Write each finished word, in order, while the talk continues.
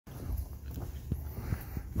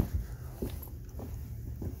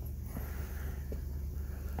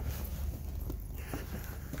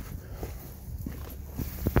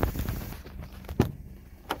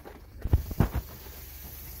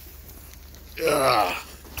Ugh.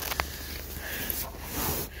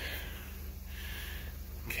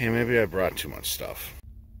 Okay, maybe I brought too much stuff.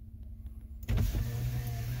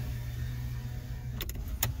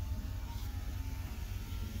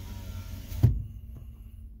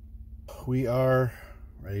 We are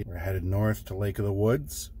right. We're headed north to Lake of the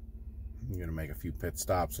Woods. I'm gonna make a few pit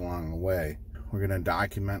stops along the way. We're gonna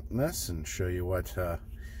document this and show you what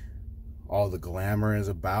all the glamour is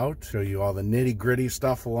about, show you all the nitty-gritty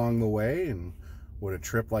stuff along the way and what a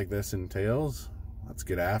trip like this entails. Let's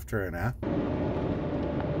get after it, huh?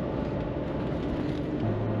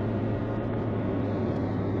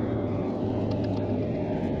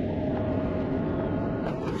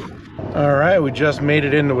 All right, we just made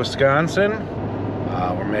it into Wisconsin.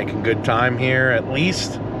 We're making good time here, at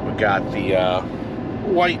least. We got the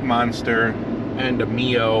White Monster and a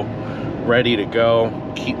Mio ready to go.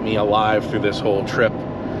 Keep me alive through this whole trip.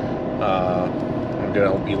 I'm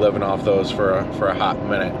gonna be living off those for a hot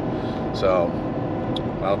minute. So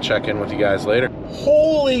I'll check in with you guys later.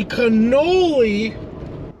 Holy cannoli!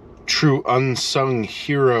 True unsung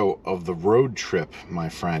hero of the road trip, my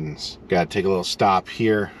friends. Gotta take a little stop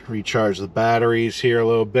here, recharge the batteries here a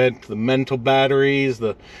little bit. The mental batteries,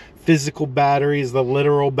 the physical batteries, the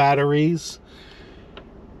literal batteries.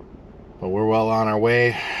 But we're well on our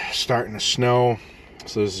way. Starting to snow,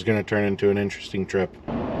 so this is gonna turn into an interesting trip.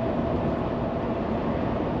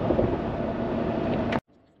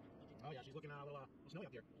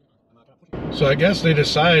 So I guess they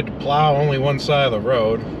decided to plow only one side of the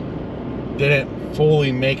road. Didn't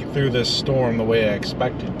fully make it through this storm the way I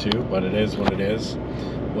expected to, but it is what it is.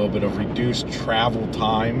 A little bit of reduced travel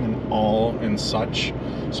time and all and such.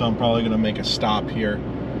 So I'm probably gonna make a stop here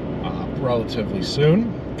relatively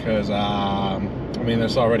soon, because I mean,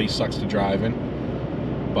 this already sucks to drive in,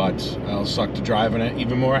 but it'll suck to drive in it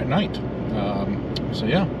even more at night. So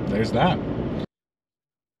yeah, there's that.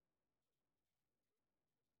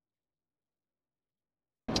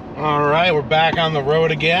 All right, we're back on the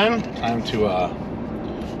road again. Time to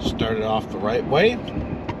start it off the right way.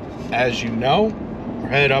 As you know, we're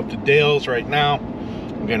headed up to Dale's right now.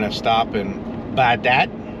 I'm gonna stop in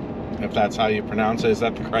Badat, if that's how you pronounce it. Is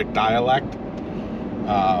that the correct dialect?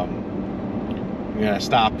 I'm gonna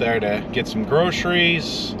stop there to get some groceries,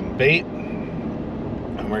 some bait,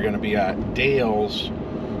 and we're gonna be at Dale's.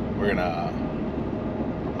 We're gonna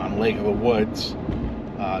on Lake of the Woods,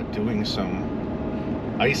 doing some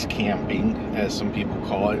ice camping, as some people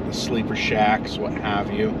call it, the sleeper shacks, what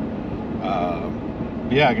have you.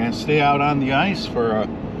 Yeah, gonna stay out on the ice for a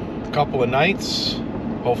couple of nights,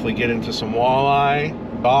 hopefully get into some walleye,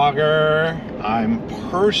 bogger. I'm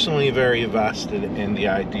personally very vested in the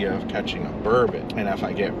idea of catching a burbot, and if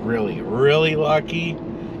I get really, really lucky,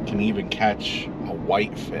 can even catch a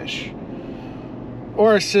whitefish.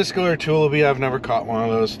 Or a siskel or tulipy. I've never caught one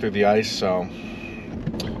of those through the ice, so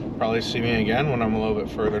probably see me again when I'm a little bit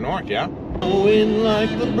further north, yeah? Blowing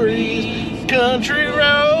like the breeze, country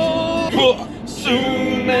road.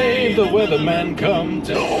 Soon may the weatherman come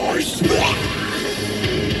to horse.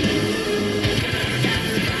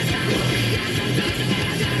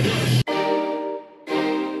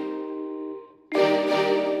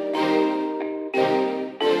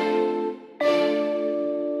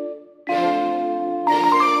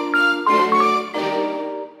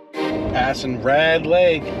 Passing Red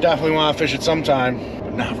Lake. Definitely want to fish it sometime,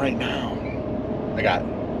 but not right now. I got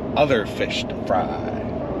other fish to fry.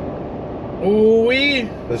 Ooh-wee!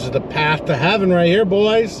 This is the path to heaven right here,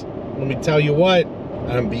 boys. Let me tell you what,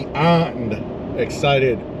 I'm beyond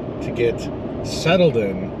excited to get settled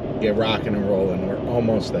in, get rocking and rolling. We're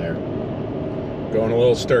almost there. Going a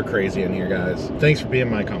little stir crazy in here, guys. Thanks for being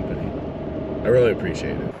my company. I really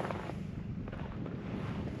appreciate it.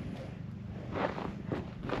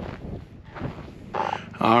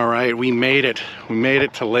 All right, we made it. We made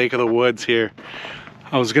it to Lake of the Woods here.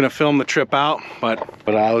 I was gonna film the trip out, but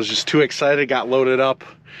I was just too excited, got loaded up.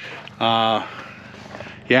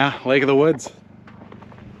 Yeah, Lake of the Woods.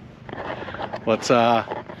 Let's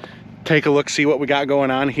take a look, see what we got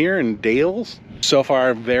going on here in Dale's. So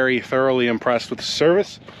far, very thoroughly impressed with the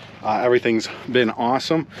service. Everything's been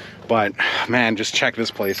awesome, but man, just check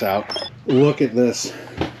this place out. Look at this.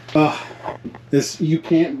 This, you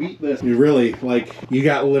can't beat this. You really, like, you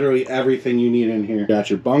got literally everything you need in here. You got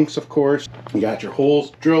your bunks, of course. You got your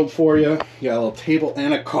holes drilled for you. You got a little table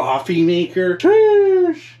and a coffee maker.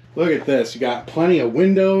 Sheesh. Look at this. You got plenty of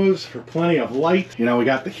windows for plenty of light. You know, we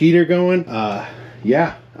got the heater going.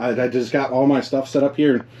 Yeah, I just got all my stuff set up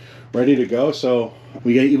here ready to go. So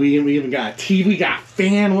we even got a TV, we got a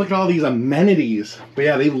fan. Look at all these amenities. But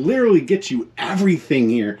yeah, they literally get you everything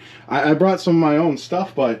here. I brought some of my own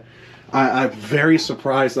stuff, but I'm very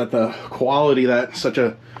surprised at the quality that such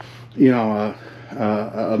a, you know,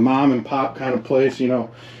 a mom and pop kind of place, you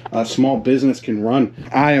know, a small business can run.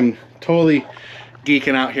 I am totally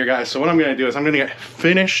geeking out here, guys. So what I'm gonna do is I'm gonna get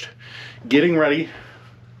finished getting ready.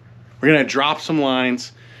 We're gonna drop some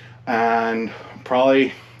lines and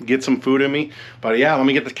probably get some food in me. But yeah, let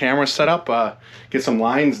me get the camera set up, get some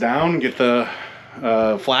lines down, get the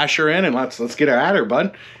flasher in, and let's get her at her,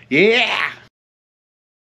 bud. Yeah.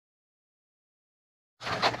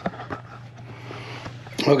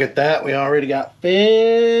 Look at that, we already got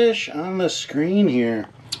fish on the screen here.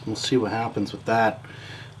 We'll see what happens with that.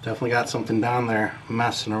 Definitely got something down there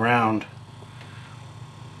messing around.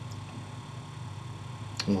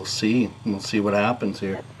 We'll see what happens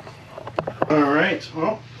here. All right,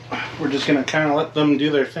 well, we're just gonna kind of let them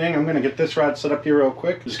do their thing. I'm gonna get this rod set up here real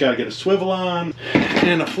quick. Just gotta get a swivel on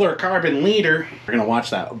and a fluorocarbon leader. We're gonna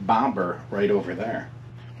watch that bobber right over there.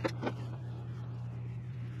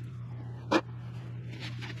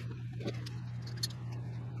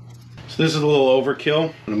 So this is a little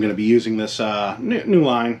overkill. I'm going to be using this new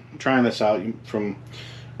line. I'm trying this out from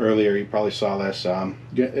earlier. You probably saw this.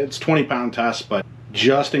 It's 20-pound test, but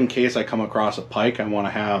just in case I come across a pike, I want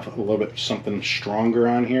to have a little bit something stronger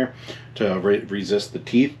on here to resist the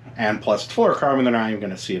teeth. And plus, it's fluorocarbon. They're not even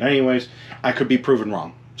going to see it anyways. I could be proven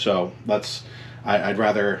wrong. So I'd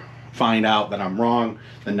rather find out that I'm wrong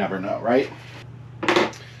than never know, right?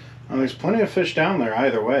 Well, there's plenty of fish down there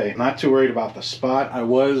either way. Not too worried about the spot. I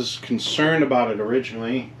was concerned about it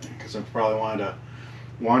originally because I probably wanted to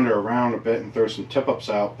wander around a bit and throw some tip-ups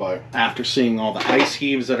out, but after seeing all the ice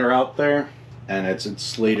heaves that are out there, and it's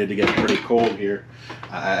slated to get pretty cold here,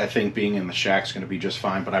 I think being in the shack's going to be just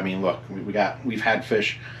fine. But I mean, look, we've had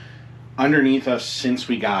fish underneath us since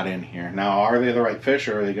we got in here. Now, are they the right fish,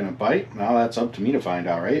 or are they going to bite? Well, that's up to me to find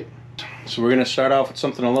out, right? So we're going to start off with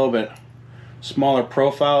something a little bit smaller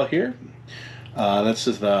profile here. This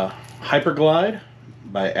is the Hyperglide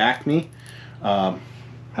by Acme.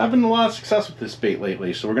 Having a lot of success with this bait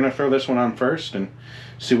lately, so we're going to throw this one on first and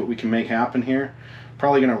see what we can make happen here.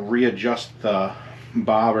 Probably going to readjust the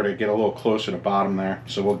bobber to get a little closer to bottom there,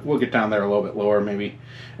 so we'll get down there a little bit lower, maybe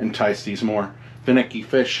entice these more finicky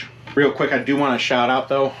fish. Real quick, I do want to shout out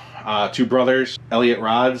though, two brothers, Elliott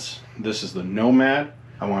Rods. This is the Nomad.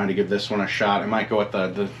 I wanted to give this one a shot. I might go with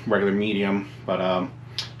the regular medium, but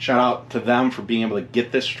shout out to them for being able to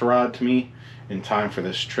get this rod to me in time for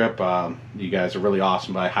this trip. You guys are really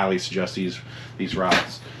awesome, but I highly suggest these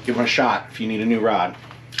rods. Give them a shot if you need a new rod.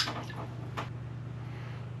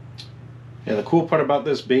 Yeah, the cool part about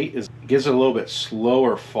this bait is it gives it a little bit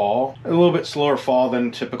slower fall. A little bit slower fall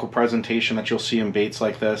than typical presentation that you'll see in baits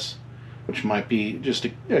like this, which might be just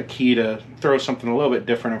a key to throw something a little bit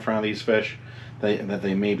different in front of these fish that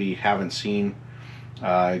they maybe haven't seen,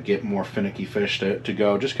 get more finicky fish to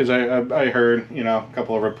go, just because I heard, you know, a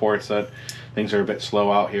couple of reports that things are a bit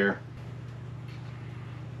slow out here.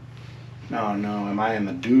 Oh no, am I in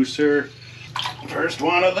the deucer? First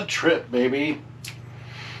one of the trip, baby.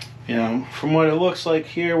 You know, from what it looks like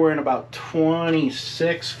here, we're in about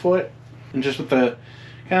 26 foot, and just with the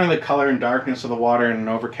kind of the color and darkness of the water and an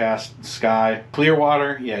overcast sky, clear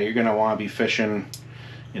water, yeah, you're gonna want to be fishing,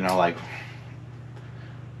 you know, like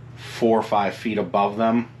 4 or 5 feet above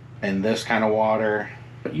them in this kind of water.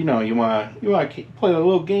 But you know, you want to play a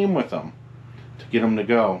little game with them to get them to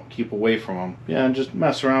go, keep away from them. Yeah, and just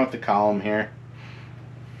mess around with the column here.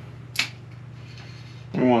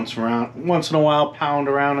 And once in a while, pound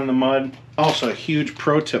around in the mud. Also, a huge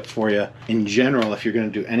pro tip for you in general, if you're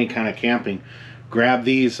going to do any kind of camping, grab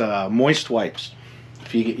these moist wipes.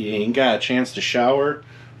 If you ain't got a chance to shower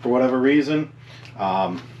for whatever reason,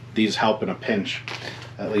 these help in a pinch.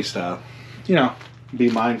 At least, you know, be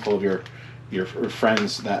mindful of your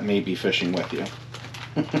friends that may be fishing with you.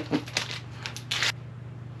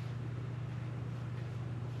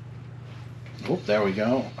 Oh, there we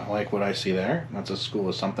go. I like what I see there. That's a school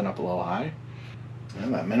of something up a little high.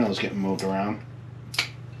 And that minnow's getting moved around.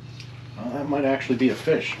 Well, that might actually be a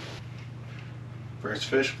fish. First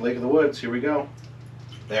fish, Lake of the Woods. Here we go.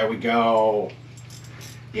 There we go.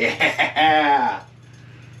 Yeah!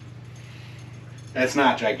 It's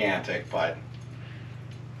not gigantic, but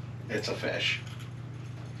it's a fish.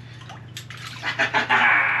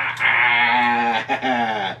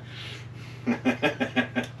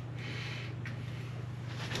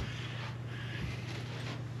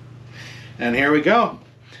 And here we go.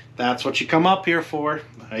 That's what you come up here for.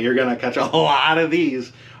 You're gonna catch a lot of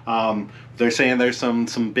these. They're saying there's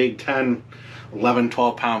some big 10, 11,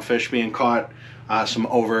 12 pound fish being caught. Some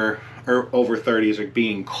over 30s are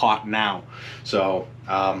being caught now. So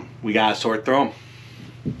we gotta sort through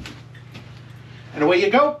them. and away you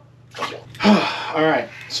go. All right,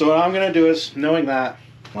 so what I'm gonna do is, knowing that,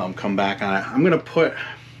 well, I'm come back on it, I'm gonna put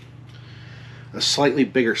a slightly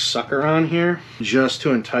bigger sucker on here just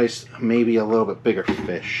to entice maybe a little bit bigger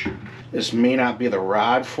fish. This may not be the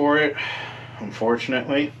rod for it,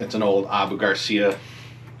 unfortunately. It's an old Abu Garcia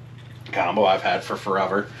combo I've had for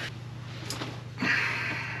forever.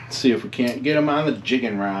 Let's see if we can't get them on the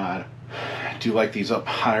jigging rod. I do like these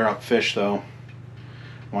higher up fish though.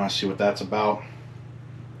 I want to see what that's about.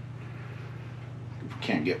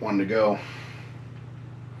 Can't get one to go.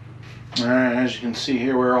 Alright, as you can see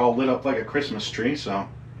here, we're all lit up like a Christmas tree, so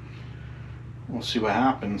we'll see what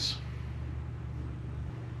happens.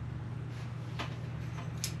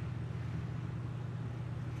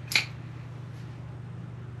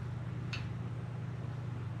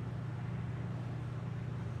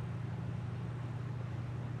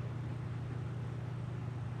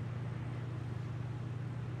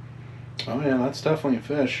 Oh yeah, that's definitely a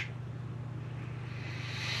fish.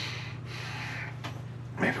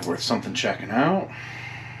 Maybe worth something checking out.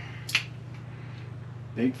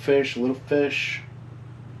 Big fish, little fish,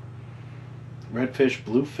 red fish,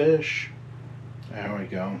 blue fish. There we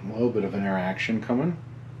go. A little bit of interaction coming.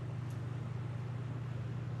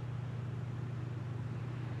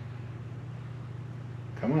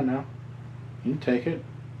 Come on now. You can take it.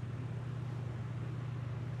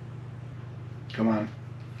 Come on.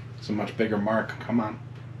 It's a much bigger mark. Come on.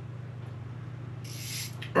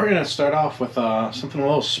 We're going to start off with something a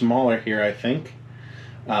little smaller here, I think.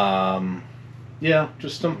 Yeah,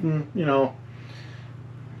 just something, you know,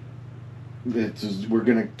 we're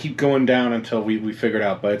going to keep going down until we figure it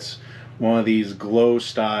out. But it's one of these glow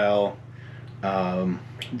style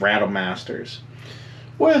rattle masters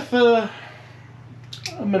with a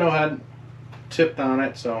minnow head tipped on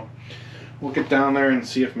it. So we'll get down there and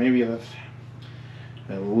see if maybe the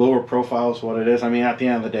lower profile is what it is. I mean, at the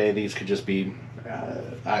end of the day, these could just be...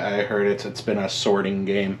 I heard it's been a sorting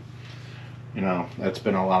game. You know, it's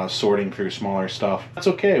been a lot of sorting through smaller stuff. That's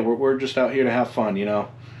okay. We're just out here to have fun, you know.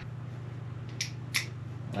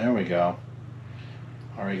 There we go.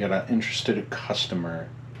 Already got an interested customer.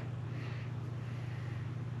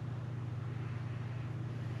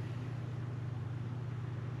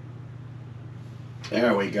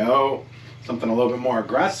 There we go. Something a little bit more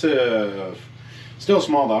aggressive. Still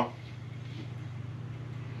small though.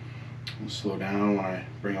 I'll slow down when I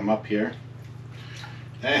bring them up here.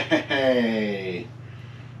 Hey,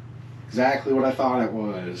 exactly what I thought it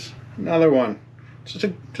was. Another one. Just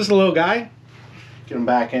a little guy. Get him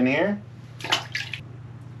back in here.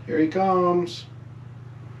 Here he comes.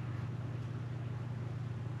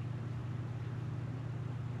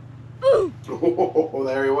 Oh,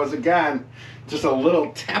 there he was again. Just a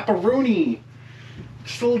little taparoony.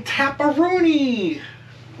 Just a little taparoony.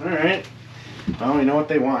 All right. Well, we know what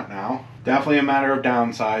they want now. Definitely a matter of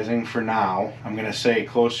downsizing for now. I'm gonna say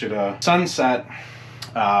closer to sunset.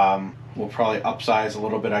 We'll probably upsize a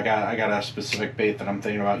little bit. I got a specific bait that I'm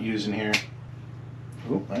thinking about using here.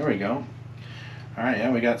 Oh, there we go. All right,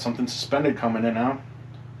 yeah, we got something suspended coming in now.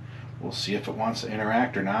 We'll see if it wants to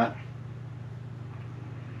interact or not.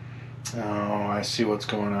 Oh, I see what's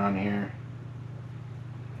going on here.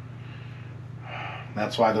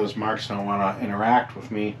 That's why those marks don't want to interact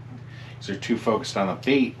with me, because they're too focused on the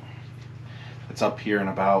bait. It's up here in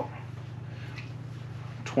about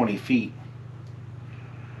 20 feet,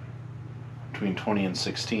 between 20 and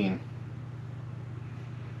 16.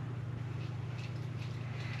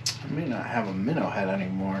 I may not have a minnow head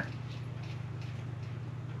anymore.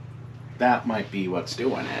 That might be what's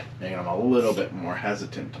doing it, making them a little bit more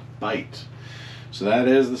hesitant to bite. So that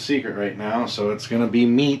is the secret right now. So it's going to be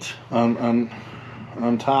meat on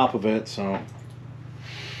top of it. So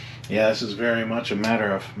yeah, this is very much a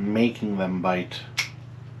matter of making them bite.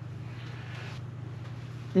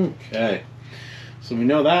 Okay, so we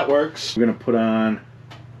know that works. We're going to put on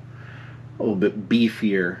a little bit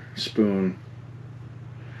beefier spoon.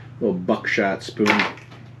 A little buckshot spoon.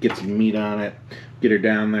 Get some meat on it. Get her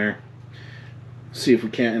down there. See if we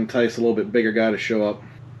can't entice a little bit bigger guy to show up.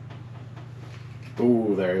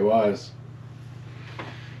 Ooh, there he was.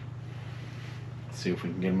 Let's see if we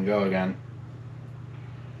can get him to go again.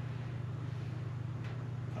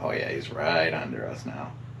 Oh yeah, he's right under us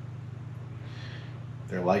now.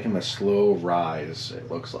 They're liking the slow rise,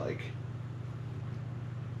 it looks like.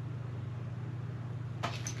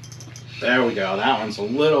 There we go, that one's a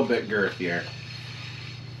little bit girthier.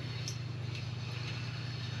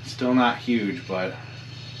 Still not huge, but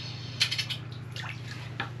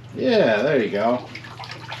yeah, there you go.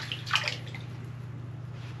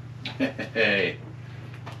 Hey.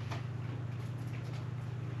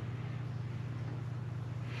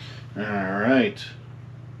 All right.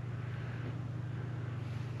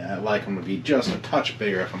 I like them to be just a touch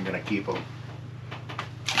bigger if I'm going to keep them.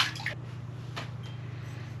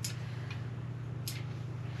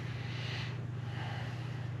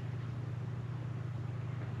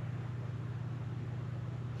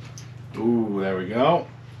 Ooh, there we go.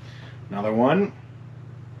 Another one.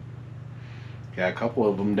 Got a couple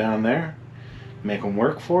of them down there. Make them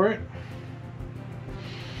work for it.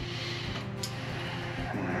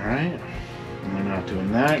 Alright. And they're not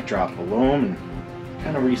doing that. Drop below them and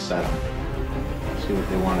kind of reset them. See what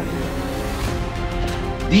they want to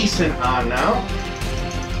do. Decent on now.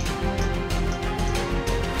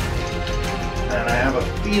 And I have a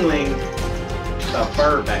feeling it's a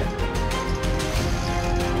bourbon.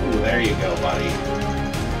 Ooh, there you go, buddy.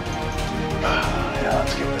 Yeah,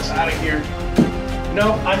 let's get this out of here.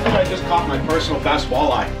 No, I think I just caught my personal best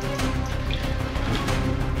walleye.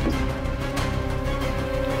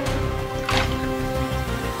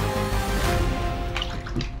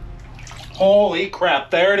 Holy crap,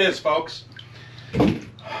 there it is, folks.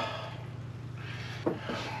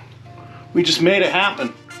 We just made it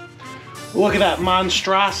happen. Look at that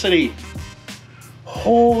monstrosity.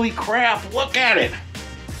 Holy crap, look at it.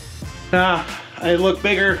 I look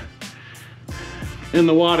bigger in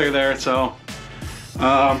the water there, so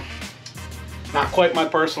not quite my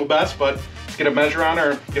personal best, but let's get a measure on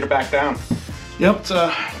her, get her back down. Yep, it's a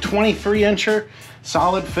 23-incher,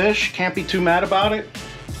 solid fish. Can't be too mad about it.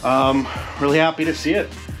 Really happy to see it.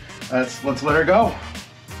 Let's let her go.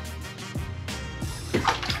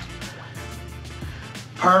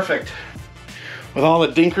 Perfect. With all the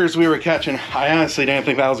dinkers we were catching, I honestly didn't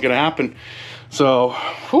think that was gonna happen. So,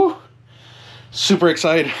 whew, super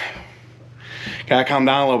excited. Gotta calm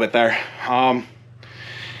down a little bit there.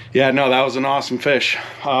 Yeah, no, that was an awesome fish.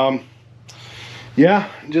 Yeah,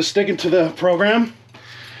 just sticking to the program.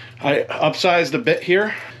 I upsized a bit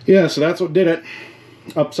here. Yeah, so that's what did it.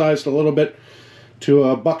 Upsized a little bit to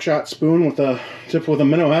a buckshot spoon with a tip with a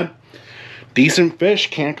minnow head. Decent fish,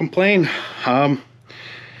 can't complain.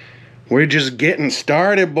 We're just getting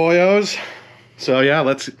started, boyos. So yeah,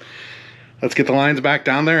 let's get the lines back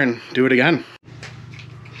down there and do it again.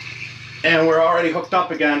 And we're already hooked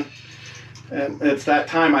up again. And it's that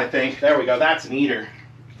time, I think. There we go, that's an eater.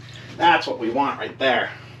 That's what we want right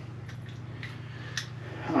there.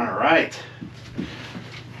 All right.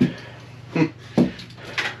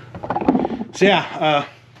 So yeah,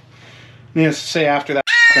 needless to say, after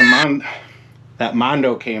that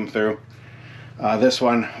Mondo came through, this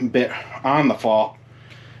one bit on the fall,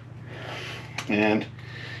 and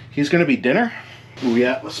he's gonna be dinner. Ooh,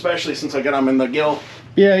 yeah, especially since I got him in the gill.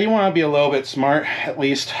 Yeah, you want to be a little bit smart, at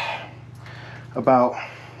least, about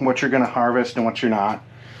what you're gonna harvest and what you're not.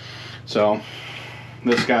 So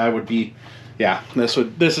this guy would be, yeah, this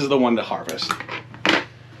is the one to harvest.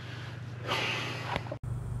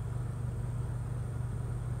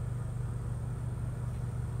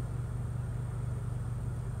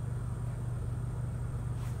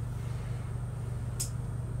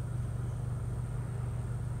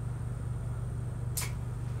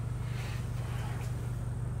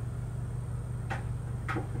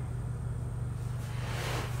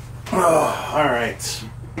 Oh, all right.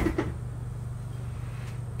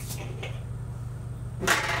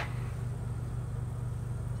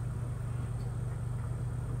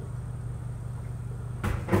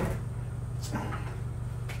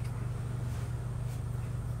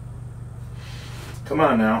 Come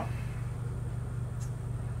on now.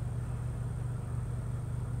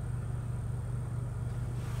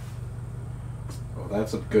 Oh,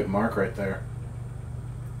 that's a good mark right there.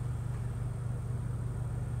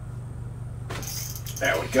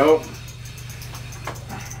 There we go.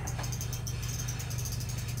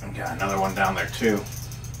 And got another one down there too.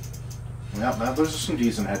 Yep, those are some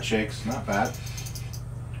decent head shakes. Not bad.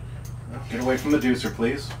 Get away from the deucer,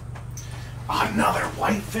 please. Another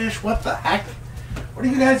whitefish? What the heck? What are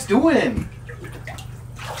you guys doing?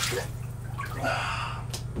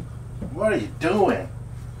 What are you doing?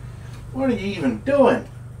 What are you even doing?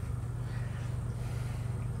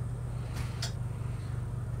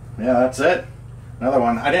 Yeah, that's it. Another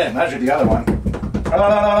one. I didn't measure the other one.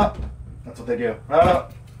 That's what they do.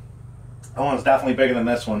 That one's definitely bigger than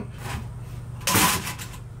this one.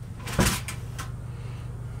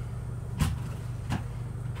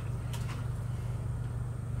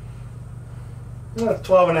 That's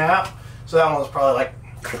 12 and a half. So that one was probably like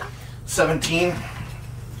 17.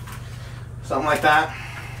 Something like that.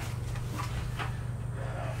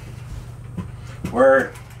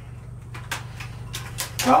 Word.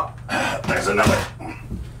 Well, there's another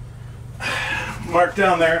mark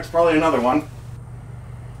down there. It's probably another one.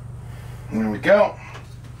 There we go.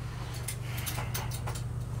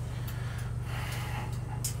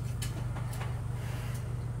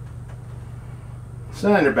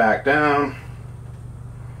 Send her back down.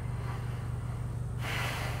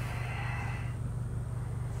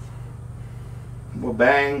 Well,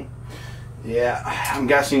 bang. Yeah, I'm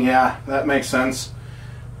guessing, yeah, that makes sense.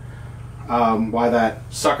 Why that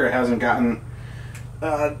sucker hasn't gotten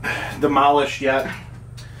demolished yet.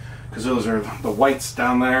 Because those are the whites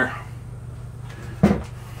down there.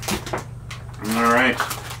 Alright.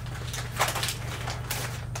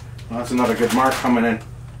 Well, that's another good mark coming in.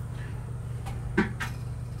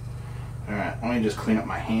 Alright, let me just clean up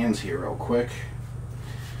my hands here real quick.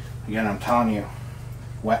 Again, I'm telling you,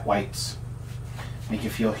 wet whites make you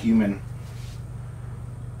feel human.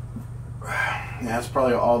 Yeah, that's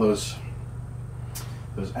probably all those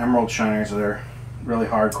emerald shiners that are really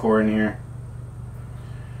hardcore in here.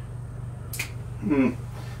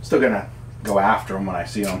 Still gonna go after them when I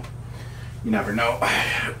see them. You never know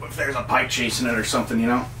if there's a pike chasing it or something, you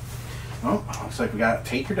know. Oh, looks like we got a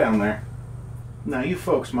taker down there. Now, you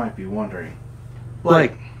folks might be wondering,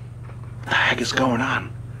 like, what the heck is going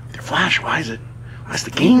on with your flash? Why is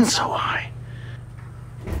the gain so high?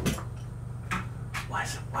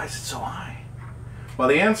 Why is it so high? Well,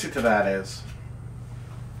 the answer to that is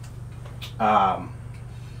the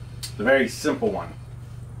very simple one.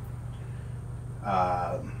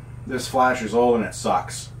 This flasher's old and it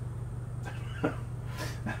sucks.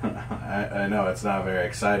 I know it's not a very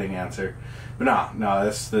exciting answer, but no,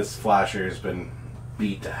 this flasher has been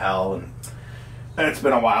beat to hell, and it's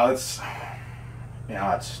been a while. It's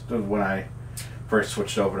when I first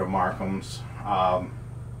switched over to Markham's,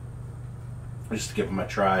 just to give them a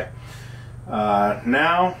try.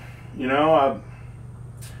 Now, you know,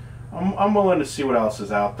 I'm willing to see what else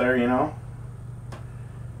is out there. You know,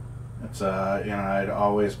 it's you know, I'd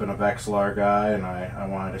always been a Vexilar guy, and I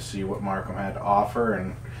wanted to see what Markham had to offer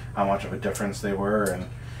and how much of a difference they were, and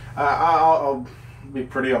I'll be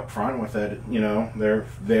pretty upfront with it. You know, they're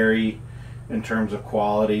very, in terms of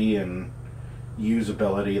quality and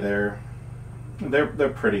usability, they're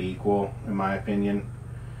pretty equal in my opinion.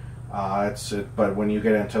 But when you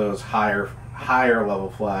get into those higher level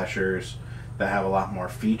flashers that have a lot more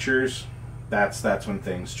features, that's when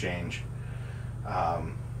things change.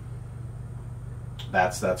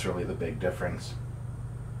 That's really the big difference.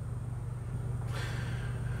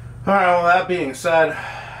 All right. Well, that being said,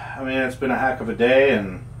 I mean, it's been a heck of a day,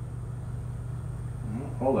 and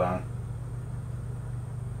hold on.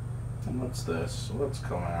 What's this? What's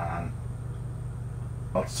going on?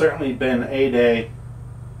 Well, it's certainly been a day.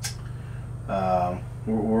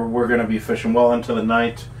 We're going to be fishing well into the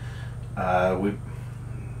night.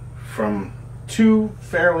 From two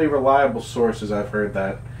fairly reliable sources, I've heard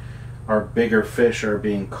that our bigger fish are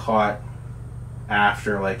being caught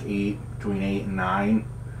after like between 8 and 9.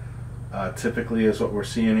 Typically is what we're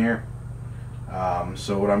seeing here.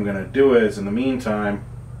 So what I'm going to do is, in the meantime,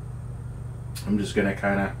 I'm just going to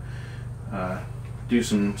kind of do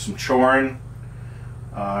some choring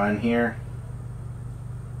in here,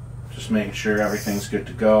 just making sure everything's good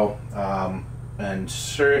to go, and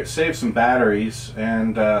save some batteries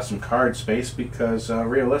and some card space, because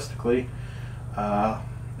realistically,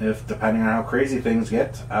 if depending on how crazy things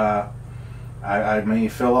get, I may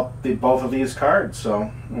fill up both of these cards.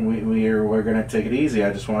 So we're going to take it easy.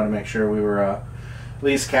 I just wanted to make sure we were at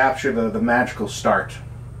least capture the magical start.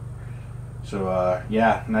 So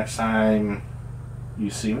yeah, next time you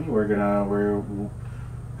see me, we're gonna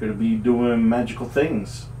be doing magical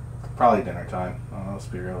things. Probably dinner time. Let's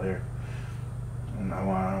be real here. And I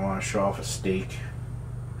want to show off a steak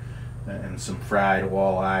and some fried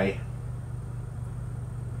walleye.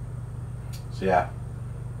 So yeah,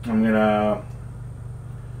 I'm gonna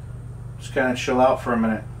just kind of chill out for a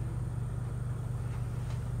minute.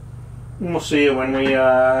 And we'll see you when we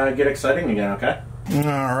get exciting again, okay?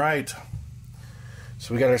 Alright.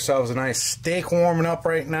 So we got ourselves a nice steak warming up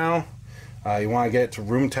right now. You want to get it to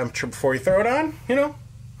room temperature before you throw it on, you know?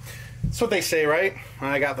 That's what they say, right?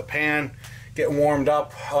 I got the pan getting warmed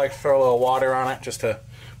up. I like to throw a little water on it just to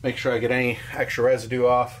make sure I get any extra residue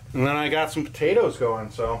off. And then I got some potatoes going,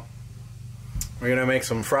 so we're going to make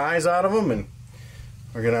some fries out of them, and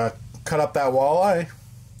we're going to cut up that walleye,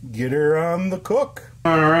 get her on the cook.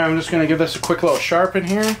 Alright, I'm just going to give this a quick little sharpen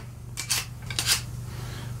here.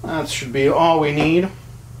 That should be all we need.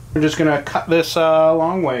 We're just going to cut this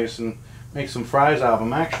long ways and make some fries out of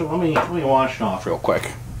them. Actually, let me wash it off real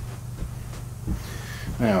quick.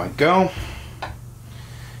 There we go.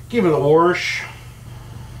 Give it a wash.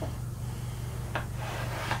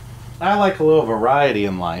 I like a little variety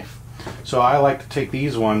in life. So I like to take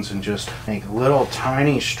these ones and just make little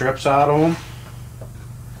tiny strips out of them,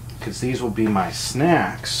 because these will be my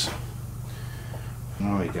snacks.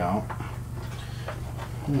 There we go.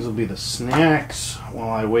 These will be the snacks while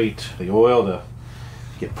I wait the oil to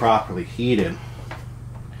get properly heated.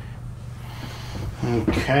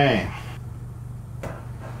 Okay.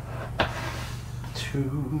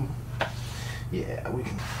 2. Yeah, we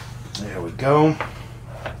can. There we go.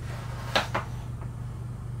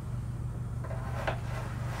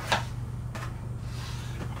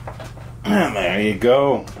 And there you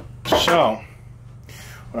go. So,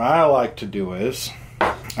 what I like to do is,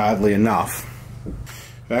 oddly enough,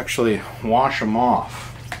 actually wash them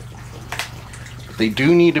off. They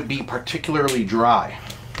do need to be particularly dry.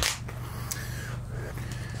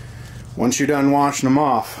 Once you're done washing them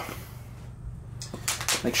off,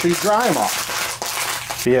 make sure you dry them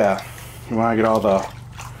off. Yeah, you want to get all the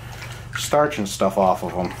starch and stuff off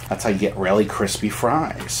of them. That's how you get really crispy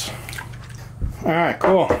fries. Alright,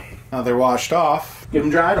 cool. Now they're washed off, get them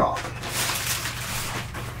dried off.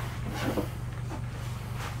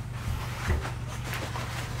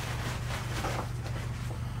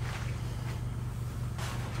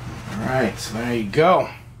 Alright, so there you go.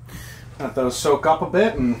 Let those soak up a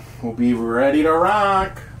bit and we'll be ready to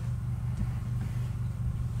rock.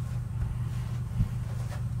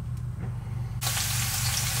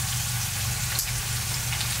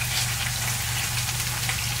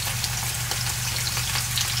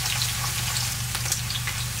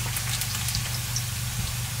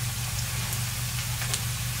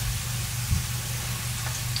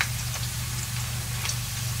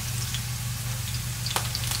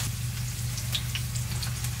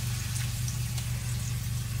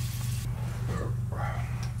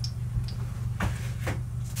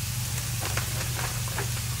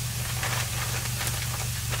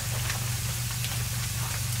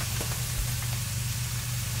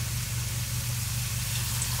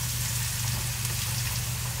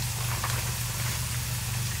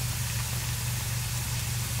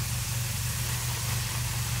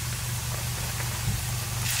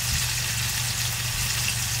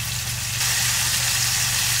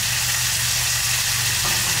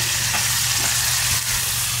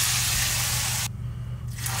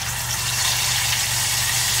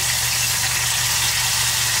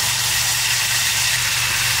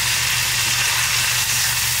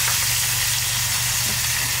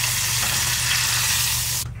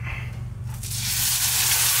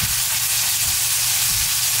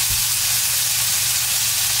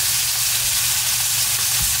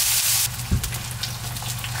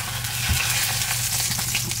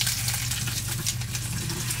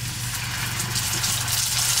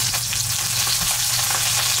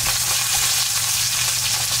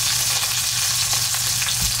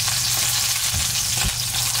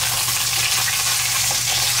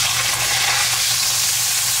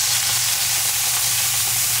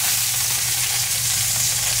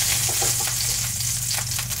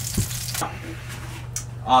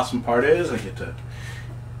 Awesome part is I get to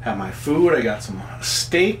have my food. I got some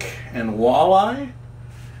steak and walleye.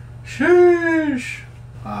 Sheesh.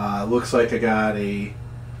 Looks like I got a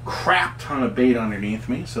crap ton of bait underneath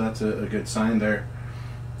me, so that's a good sign. They're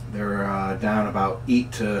down about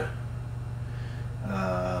 8 to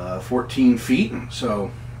 14 feet,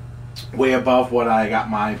 so way above what I got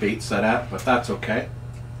my bait set at, but that's okay.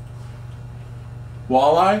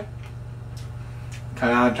 Walleye, 10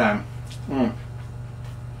 out of 10.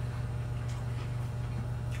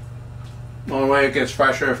 The only way it gets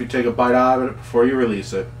fresher if you take a bite out of it before you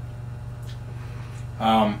release it.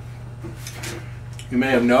 You may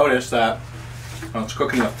have noticed that when I was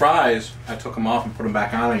cooking the fries, I took them off and put them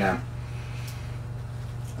back on again.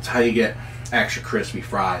 That's how you get extra crispy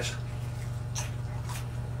fries.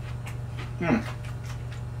 You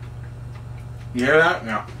hear that?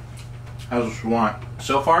 Yeah. That's what you want.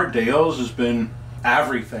 So far, Dale's has been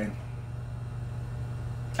everything.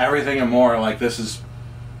 Everything and more. Like, this is,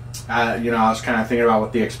 you know, I was kind of thinking about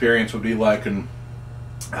what the experience would be like, and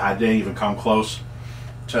I didn't even come close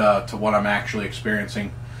to what I'm actually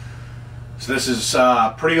experiencing. So this is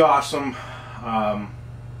pretty awesome. I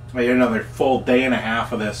had another full day and a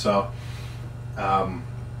half of this, so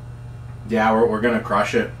yeah, we're gonna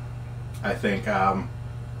crush it. I think I'm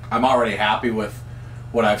already happy with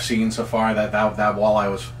what I've seen so far. That walleye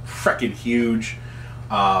was freaking huge.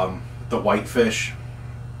 The whitefish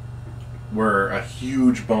were a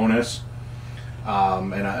huge bonus,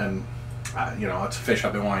 and you know, it's a fish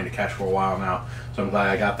I've been wanting to catch for a while now, so I'm glad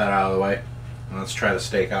I got that out of the way. And let's try the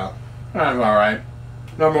steak out. That's alright.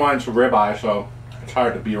 Number one's for ribeye, so it's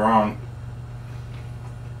hard to be wrong.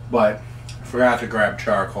 But I forgot to grab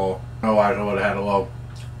charcoal. Otherwise I would have had a little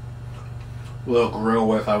grill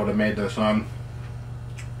with I would have made this on.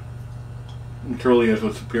 It truly is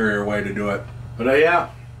a superior way to do it. But yeah,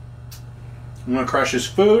 I'm gonna crush his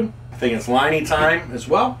food. I think it's liney time as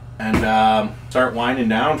well, and start winding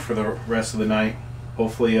down for the rest of the night.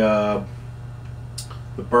 Hopefully the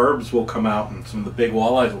burbs will come out and some of the big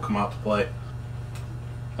walleyes will come out to play.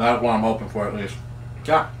 That's what I'm hoping for, at least.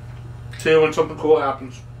 Yeah, see you when something cool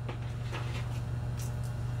happens.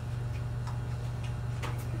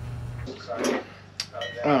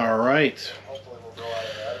 All right.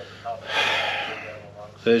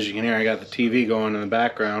 So as you can hear, I got the TV going in the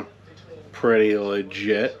background. Pretty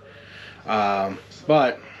legit. But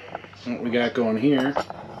what we got going here.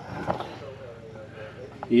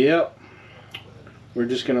 Yep. We're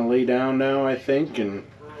just going to lay down now, I think, and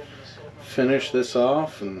finish this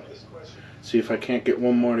off and see if I can't get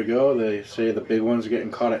one more to go. They say the big ones are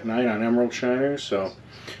getting caught at night on emerald shiners, so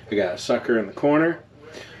I got a sucker in the corner.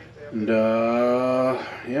 And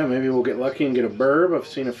yeah, maybe we'll get lucky and get a burb. I've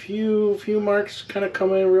seen a few marks kind of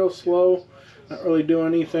come in real slow, not really do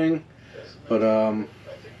anything. But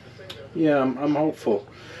yeah, I'm hopeful.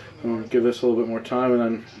 I'll give this a little bit more time and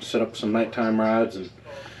then set up some nighttime rods and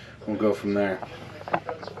we'll go from there.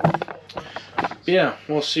 Yeah,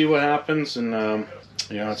 we'll see what happens. And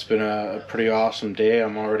you know, it's been a pretty awesome day.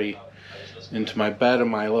 I'm already into my bed in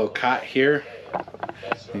my little cot here.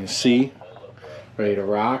 You can see. Ready to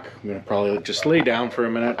rock. I'm gonna probably just lay down for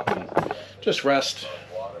a minute and just rest.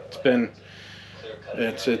 It's been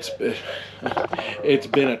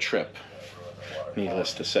a trip,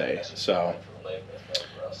 needless to say. So,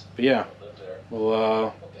 but yeah,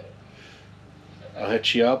 we'll I'll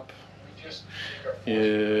hit you up.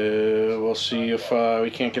 We'll see if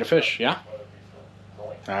we can't get a fish. Yeah.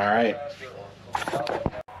 All right.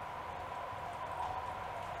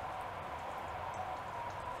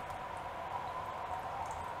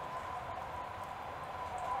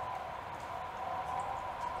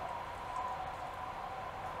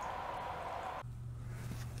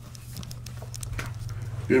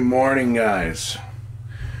 Good morning, guys.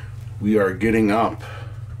 We are getting up.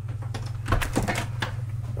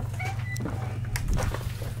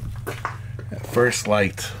 At first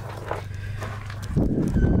light.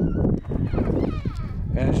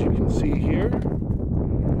 As you can see here,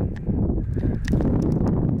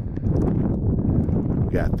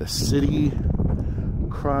 we got the city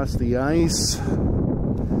across the ice.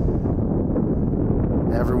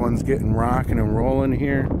 Everyone's getting rocking and rolling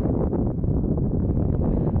here.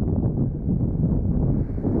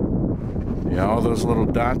 Yeah, all those little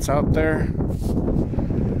dots out there.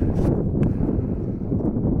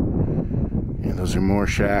 Yeah, those are more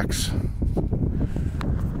shacks.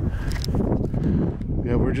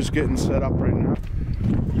 Yeah, we're just getting set up right now.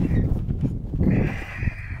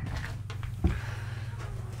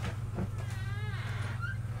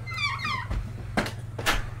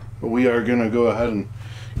 But we are gonna go ahead and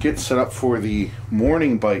get set up for the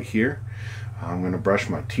morning bite here. I'm gonna brush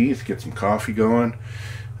my teeth, get some coffee going.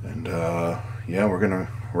 And yeah, we're gonna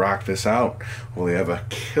rock this out. We'll have a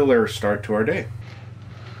killer start to our day.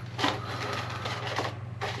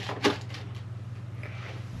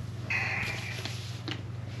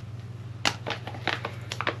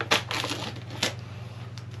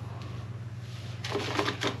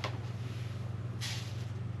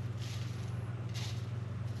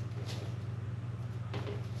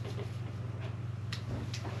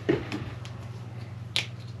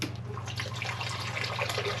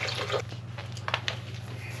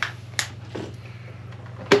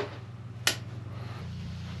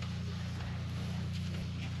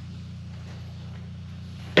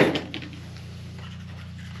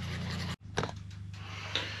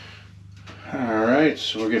 Alright,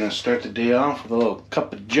 so we're going to start the day off with a little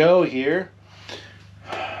cup of joe here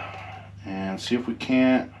and see if we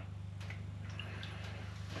can't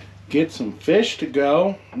get some fish to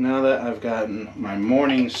go. Now that I've gotten my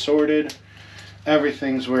morning sorted,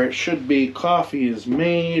 everything's where it should be. Coffee is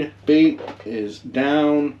made, bait is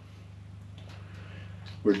down,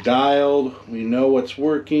 we're dialed, we know what's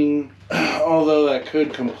working. Although that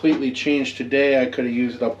could completely change today, I could have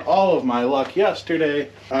used up all of my luck yesterday.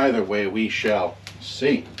 Either way, we shall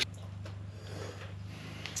see.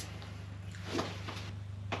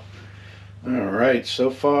 Alright, so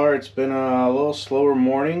far it's been a little slower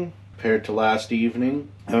morning compared to last evening.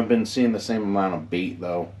 I haven't been seeing the same amount of bait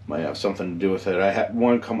though. Might have something to do with it. I had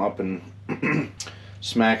one come up and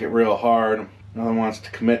smack it real hard. No one wants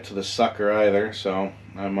to commit to the sucker either, so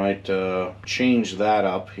I might change that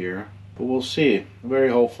up here. But we'll see. Very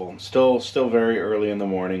hopeful. Still very early in the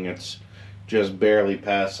morning. It's just barely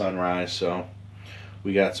past sunrise, so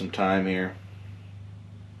We got some time here.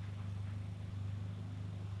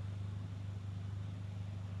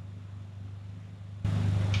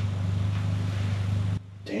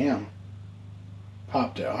 Damn.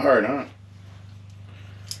 Popped out hard, huh?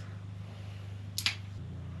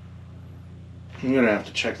 I'm gonna have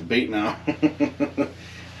to check the bait now.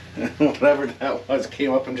 Whatever that was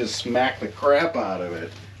came up and just smacked the crap out of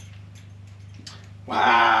it.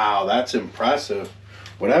 Wow, that's impressive.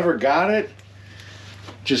 Whatever got it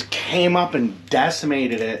just came up and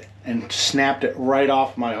decimated it and snapped it right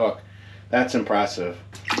off my hook. That's impressive.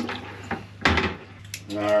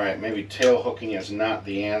 Alright, maybe tail hooking is not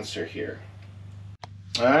the answer here.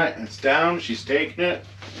 Alright, it's down. She's taking it.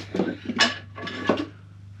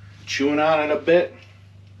 Chewing on it a bit.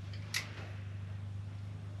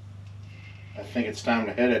 I think it's time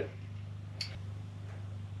to hit it.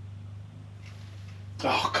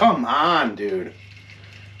 Oh, come on, dude.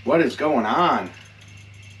 What is going on?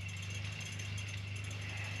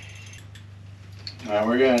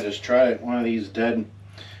 We're going to just try one of these dead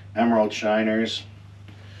emerald shiners.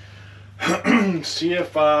 See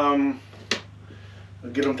if I'll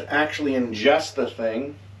get them to actually ingest the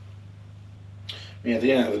thing. I mean, at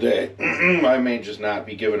the end of the day, I may just not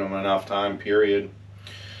be giving them enough time, period,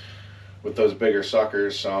 with those bigger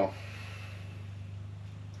suckers, so.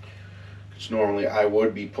 Because normally I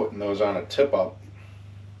would be putting those on a tip up.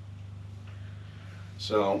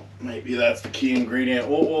 So maybe that's the key ingredient.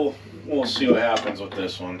 We'll see what happens with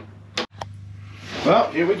this one.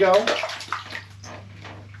 Well, here we go.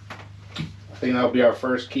 I think that'll be our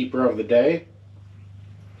first keeper of the day.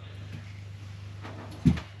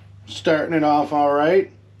 Starting it off all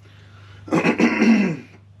right.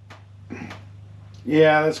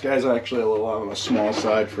 Yeah, this guy's actually a little on the small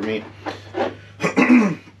side for me.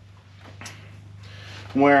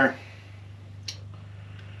 We're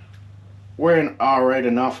in alright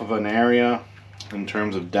enough of an area in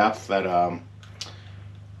terms of depth that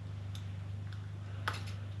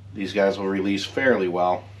these guys will release fairly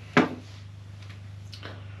well.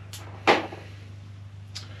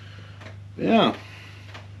 Yeah.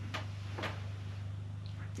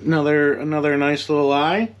 Another nice little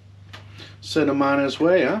eye. Send him on his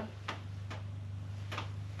way, huh?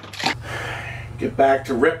 Get back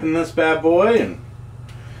to ripping this bad boy and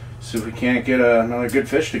see if we can't get another good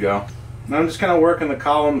fish to go. And I'm just kind of working the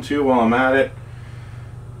column too while I'm at it.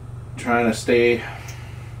 Trying to stay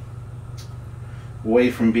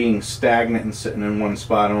away from being stagnant and sitting in one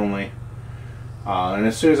spot only. And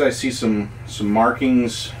as soon as I see some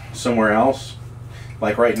markings somewhere else,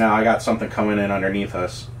 like right now I got something coming in underneath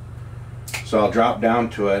us. So I'll drop down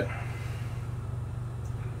to it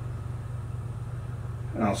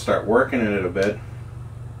and I'll start working it a bit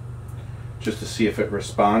just to see if it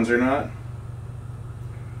responds or not.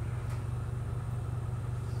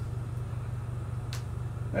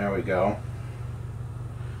 There we go.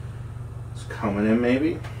 It's coming in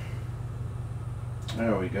maybe.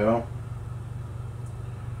 There we go.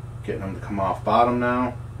 Getting them to come off bottom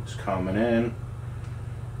now. It's coming in.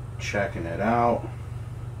 Checking it out.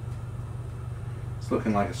 It's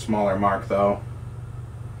looking like a smaller mark though.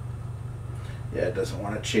 Yeah, it doesn't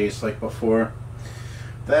want to chase like before.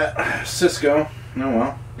 That Cisco, oh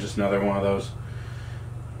well, just another one of those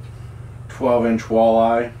 12-inch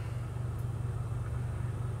walleye.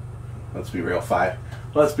 Let's be real,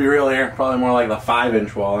 let's be real here, probably more like the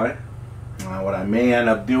 5-inch walleye. What I may end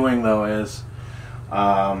up doing though is,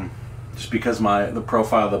 just because the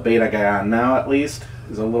profile of the bait I got on now at least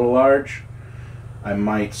is a little large, I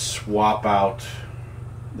might swap out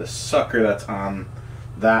the sucker that's on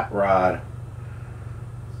that rod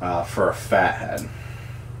for a fat head.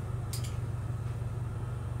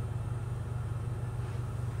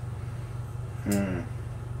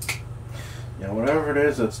 Yeah, whatever it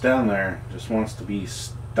is that's down there just wants to be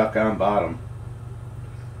stuck on bottom.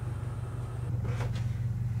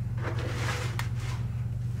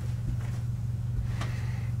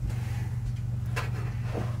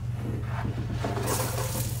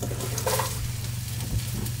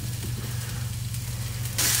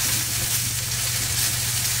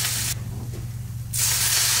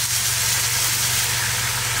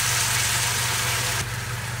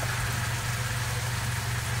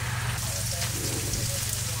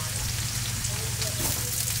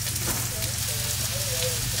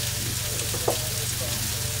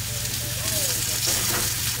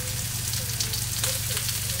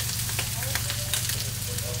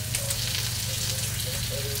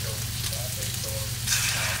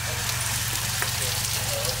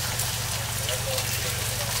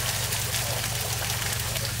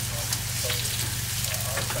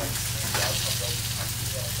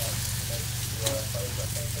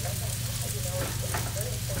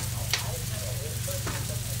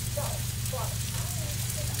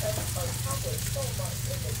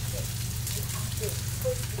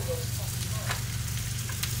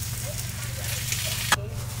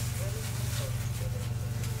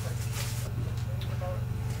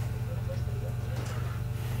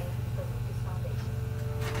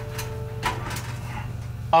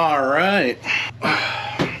 All right.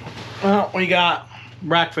 Well, we got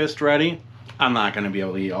breakfast ready. I'm not going to be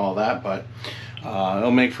able to eat all that, but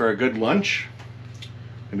it'll make for a good lunch.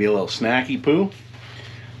 Maybe a little snacky poo.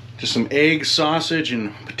 Just some eggs, sausage,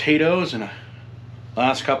 and potatoes, and a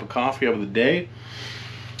last cup of coffee of the day.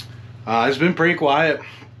 It's been pretty quiet.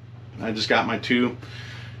 I just got my 2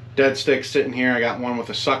 dead sticks sitting here. I got one with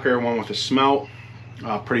a sucker, one with a smelt.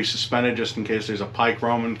 Pretty suspended just in case there's a pike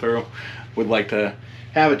roaming through. Would like to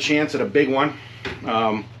have a chance at a big one.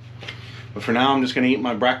 But for now, I'm just going to eat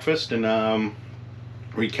my breakfast and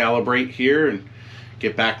recalibrate here and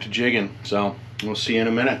get back to jigging. So we'll see you in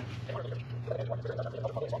a minute.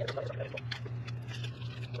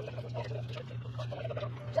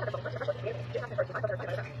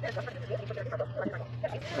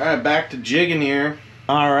 All right, back to jigging here.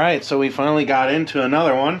 All right, so we finally got into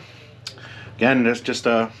another one. Again, there's just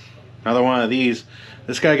another one of these.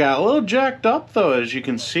 This guy got a little jacked up though, as you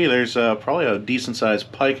can see. There's probably a decent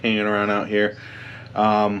sized pike hanging around out here.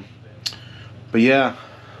 But yeah,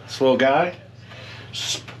 this little guy,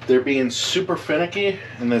 they're being super finicky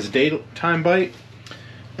in this daytime bite.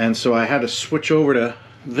 And so I had to switch over to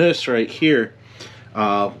this right here.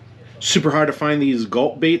 Super hard to find these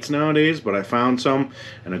gulp baits nowadays, but I found some,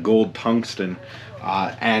 and a gold tungsten.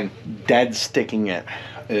 And dead sticking it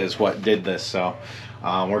is what did this. So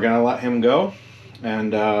we're gonna let him go,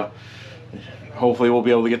 and hopefully we'll be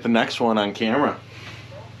able to get the next one on camera.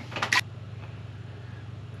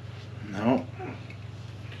 No,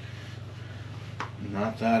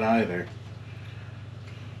 not that either.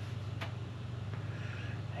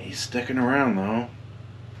 He's sticking around though.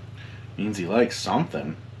 Means he likes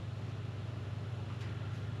something.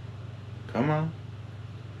 Come on.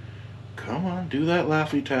 Come on, do that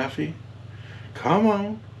Laffy Taffy. Come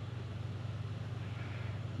on.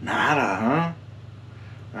 Nada, huh?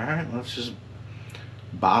 Alright, let's just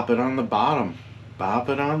bop it on the bottom. Bop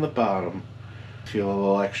it on the bottom. Feel a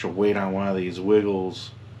little extra weight on one of these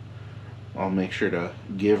wiggles. I'll make sure to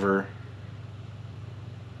give her.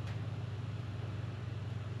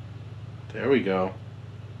 There we go.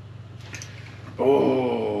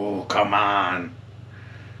 Oh, come on.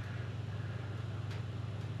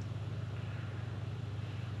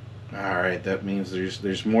 Alright, that means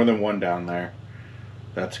there's more than one down there.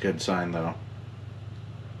 That's a good sign though.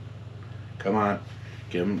 Come on.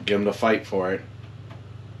 Give him the fight for it.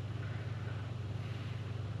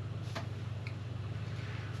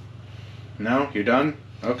 No? You're done?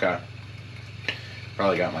 Okay.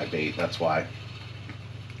 Probably got my bait, that's why.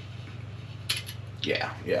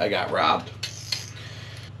 Yeah, I got robbed.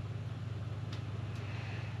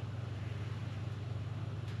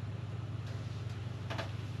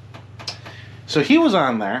 So he was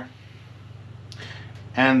on there,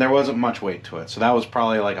 and there wasn't much weight to it. So that was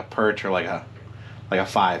probably like a perch or like a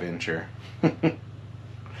 5-incher.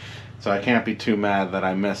 So I can't be too mad that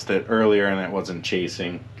I missed it earlier and it wasn't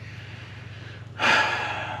chasing.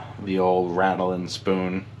 The old rattling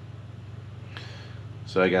spoon.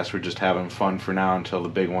 So I guess we're just having fun for now until the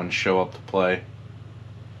big ones show up to play.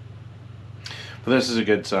 But this is a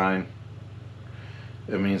good sign.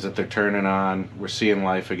 It means that they're turning on. We're seeing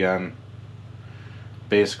life again.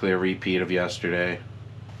 Basically a repeat of yesterday.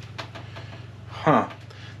 Huh.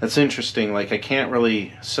 That's interesting. Like, I can't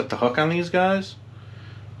really set the hook on these guys.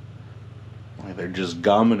 Like, they're just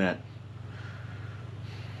gumming it.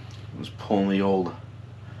 I was pulling the old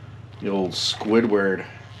Squidward.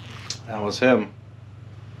 That was him.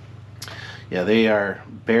 Yeah, they are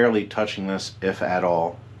barely touching this, if at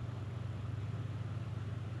all.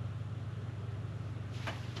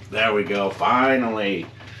 There we go. Finally.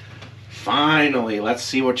 Finally. Let's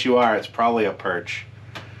see what you are. It's probably a perch.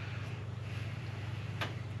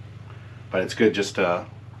 But it's good just to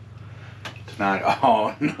not...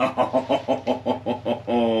 Oh, no.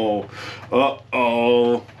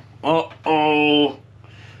 Uh-oh. Uh-oh.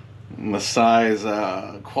 The size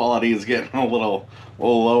quality is getting a little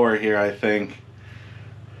lower here, I think.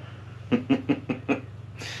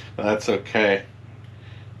 That's okay.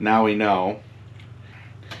 Now we know.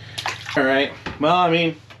 Alright. Well, I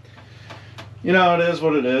mean, you know, it is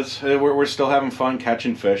what it is. We're still having fun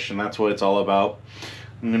catching fish, and that's what it's all about.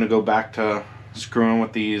 I'm going to go back to screwing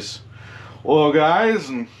with these little guys,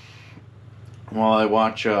 and while I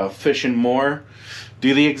watch Fishing More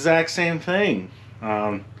do the exact same thing.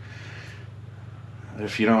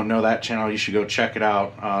 If you don't know that channel, you should go check it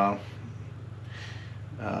out.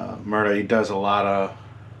 Murda does a lot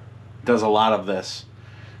of this,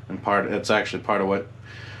 and it's actually part of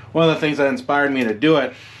one of the things that inspired me to do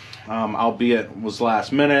it. Albeit it was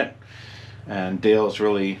last minute, and Dale's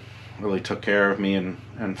really took care of me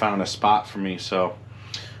and found a spot for me. So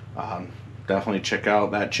definitely check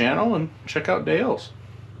out that channel and check out Dale's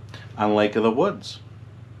on Lake of the Woods.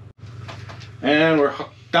 And we're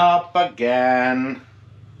hooked up again.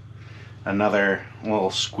 Another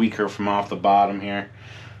little squeaker from off the bottom here.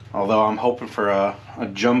 Although I'm hoping for a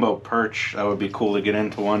jumbo perch. That would be cool to get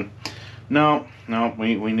into one. No,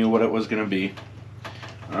 we knew what it was going to be.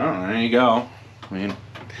 Oh, there you go. I mean,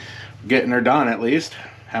 getting her done at least.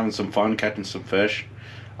 Having some fun catching some fish.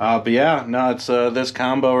 But yeah, no, it's this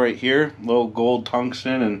combo right here. Little gold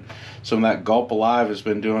tungsten and some of that Gulp Alive has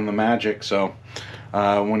been doing the magic. So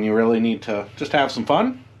when you really need to just have some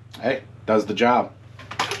fun, hey, does the job.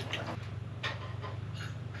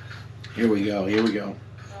 Here we go, here we go.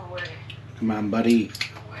 No way. Come on, buddy.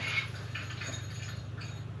 No way.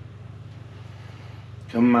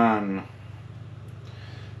 Come on.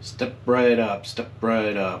 Step right up, step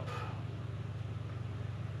right up.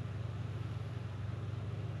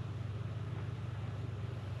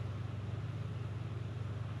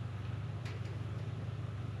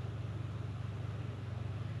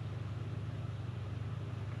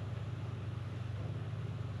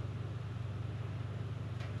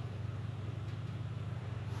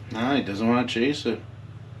 No, he doesn't want to chase it.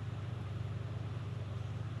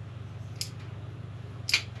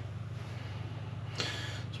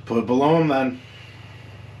 Let's put it below him then.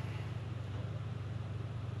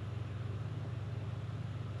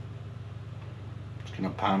 Just gonna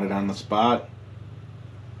pound it on the spot.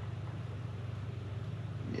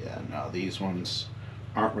 Yeah, no, these ones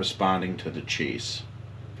aren't responding to the chase.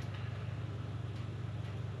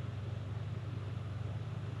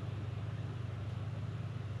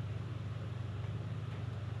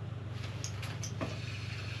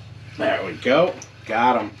 There we go.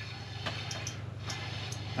 Got him.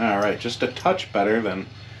 Alright, just a touch better than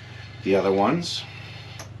the other ones.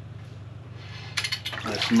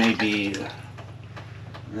 This may be...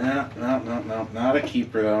 No, not a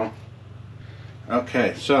keeper though.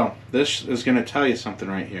 Okay, so this is going to tell you something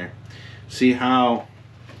right here. See how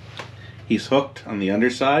he's hooked on the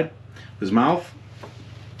underside of his mouth?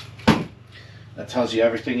 That tells you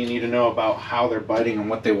everything you need to know about how they're biting and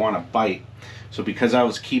what they want to bite. So because I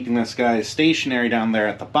was keeping this guy stationary down there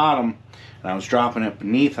at the bottom, and I was dropping it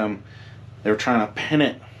beneath him, they were trying to pin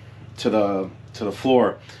it to the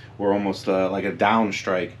floor, or almost like a down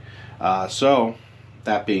strike. So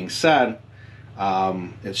that being said,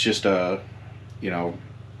 it's just a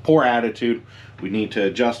poor attitude. We need to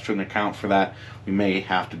adjust and account for that. We may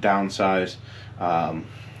have to downsize.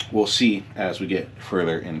 We'll see as we get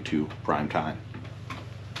further into prime time.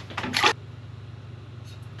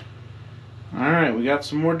 Alright, we got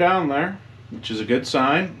some more down there, which is a good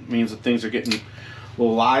sign. It means that things are getting a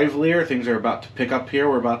little livelier. Things are about to pick up here.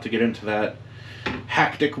 We're about to get into that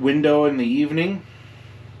hectic window in the evening.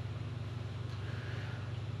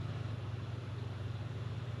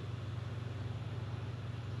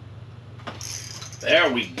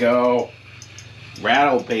 There we go.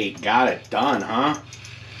 Rattle bait, got it done, huh?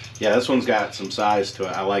 Yeah, this one's got some size to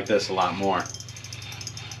it. I like this a lot more.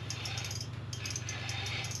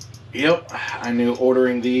 Yep, I knew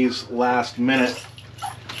ordering these last minute.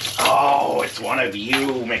 Oh, it's one of you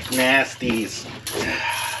McNasties.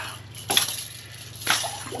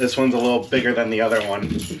 This one's a little bigger than the other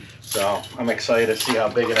one, so I'm excited to see how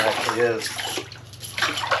big it actually is.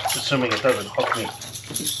 Assuming it doesn't hook me.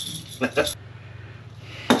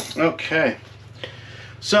 Okay,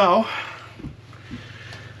 so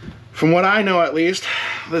from what I know at least,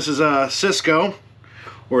 this is a Cisco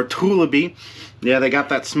or Tullaby. Yeah, they got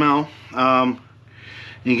that smell.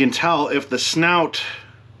 You can tell if the snout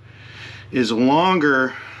is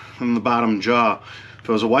longer than the bottom jaw. If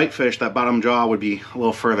it was a whitefish, that bottom jaw would be a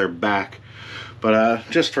little further back. But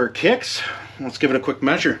just for kicks, let's give it a quick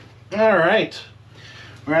measure. All right,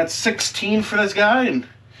 we're at 16 for this guy, and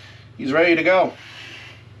he's ready to go.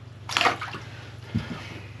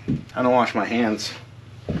 I don't wash my hands.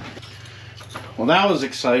 Well, that was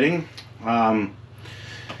exciting.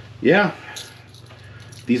 Yeah.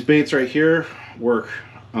 These baits right here work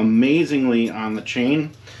amazingly on the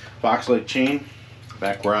chain, Fox Lake chain,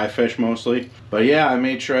 back where I fish mostly. But yeah, I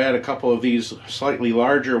made sure I had a couple of these slightly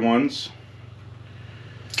larger ones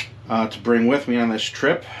to bring with me on this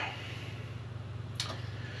trip.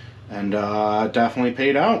 And definitely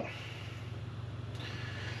paid out.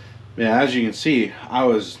 Yeah, as you can see, I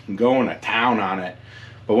was going to town on it,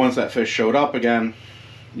 but once that fish showed up again,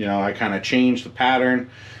 you know, I kind of changed the pattern,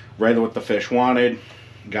 read what the fish wanted,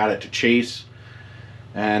 got it to chase,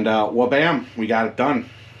 and well, bam, we got it done.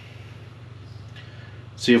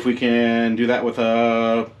 See if we can do that with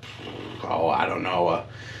a, oh, I don't know, a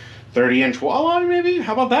 30-inch walleye maybe?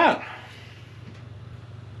 How about that?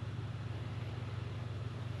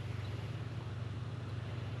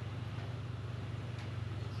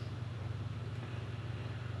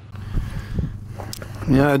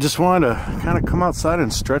 Yeah, I just wanted to kind of come outside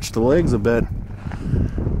and stretch the legs a bit.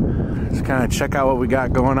 Just kind of check out what we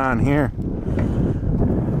got going on here.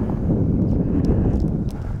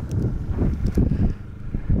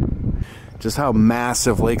 Just how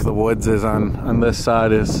massive Lake of the Woods is on this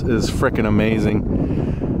side is freaking amazing.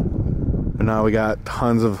 But now we got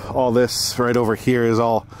tons of all this right over here is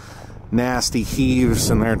all nasty heaves,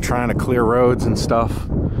 and they're trying to clear roads and stuff.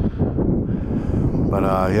 But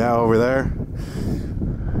yeah, over there.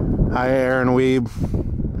 Hi Aaron Weeb.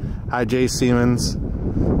 Hi Jay Siemens.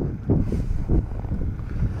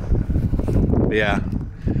 But yeah,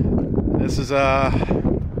 this is you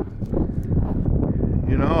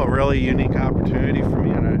know, a really unique opportunity for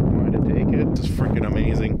me, and I wanted to take it. It's freaking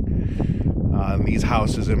amazing. These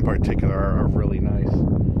houses in particular are really nice.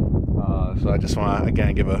 So I just want to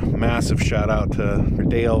again give a massive shout out to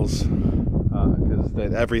Dale's,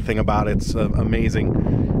 because everything about it's amazing.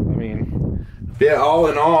 I mean, yeah, all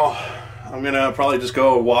in all, I'm gonna probably just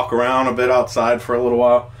go walk around a bit outside for a little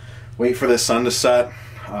while, wait for the sun to set,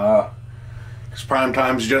 because prime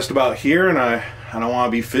time's just about here, and I don't want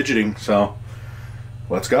to be fidgeting, so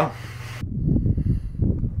let's go.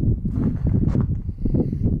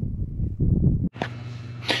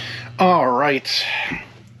 All right,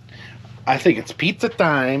 I think it's pizza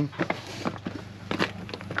time.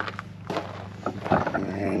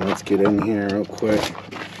 And let's get in here real quick.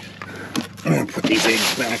 I'm gonna put these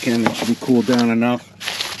eggs back in. It should be cooled down enough.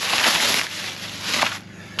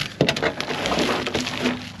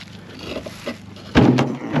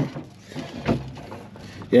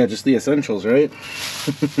 Yeah, just the essentials, right?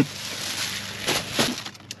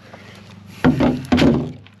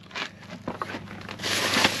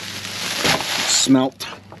 Smelt.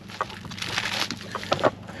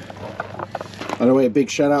 By the way, a big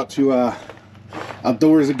shout out to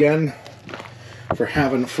Outdoors again for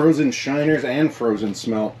having frozen shiners and frozen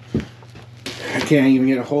smelt. I can't even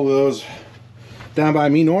get a hold of those down by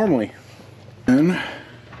me normally. And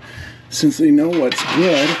since they know what's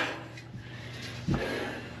good,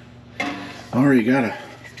 I already got a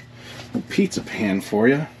pizza pan for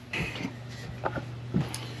you.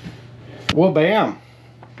 Well, bam.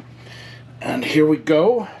 And here we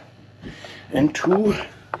go into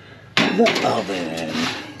the oven.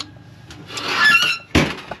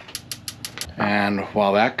 And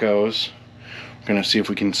while that goes, we're gonna see if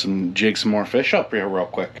we can jig some more fish up here real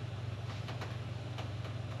quick.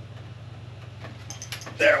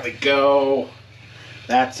 There we go.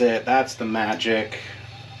 That's it. That's the magic.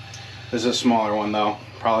 This is a smaller one though,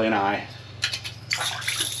 probably an eye.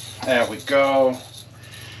 There we go.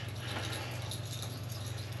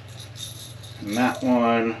 And that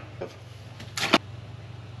one.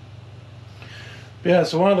 Yeah,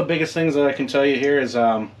 so one of the biggest things that I can tell you here is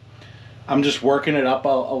I'm just working it up a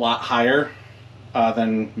lot higher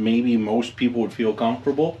than maybe most people would feel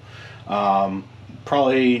comfortable.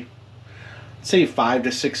 Probably, say 5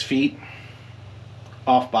 to 6 feet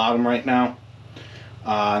off bottom right now.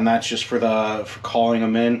 And that's just for calling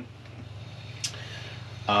them in.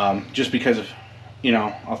 Just because of, you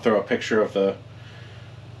know, I'll throw a picture of the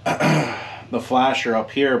the flasher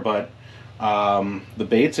up here, but the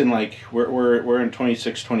bait's in, like, we're in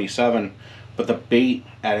 26, 27, but the bait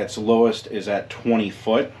at its lowest is at 20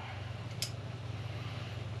 foot,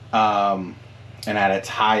 and at its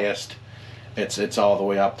highest it's all the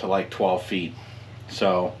way up to like 12 feet.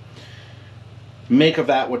 So make of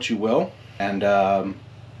that what you will. And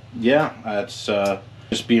yeah, it's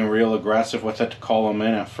just being real aggressive with it to call them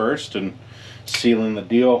in at first and sealing the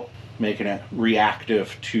deal, making it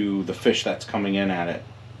reactive to the fish that's coming in at it.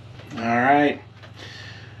 All right,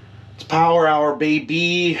 it's power hour,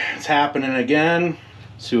 baby. It's happening again.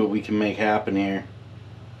 Let's see what we can make happen here.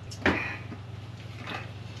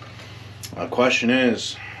 The question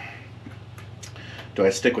is, do I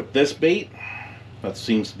stick with this bait that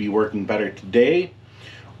seems to be working better today,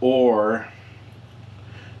 or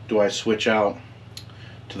do I switch out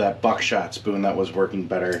to that buckshot spoon that was working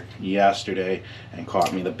better yesterday and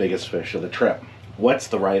caught me the biggest fish of the trip? What's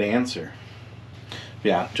the right answer?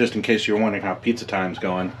 Yeah, just in case you're wondering how pizza time's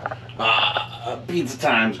going. Pizza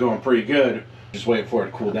time's going pretty good. Just waiting for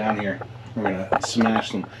it to cool down here. We're gonna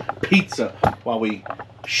smash some pizza while we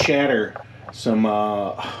shatter some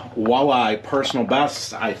walleye personal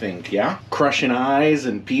bests, I think, yeah? Crushing eyes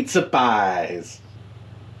and pizza pies.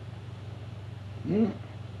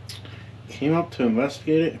 Came up to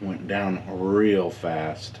investigate it and went down real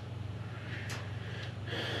fast.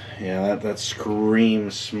 Yeah, that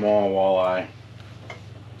screams small walleye.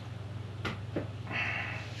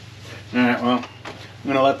 Alright, well, I'm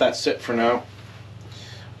gonna let that sit for now.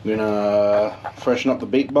 I'm gonna freshen up the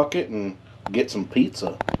bait bucket and get some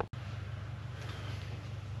pizza.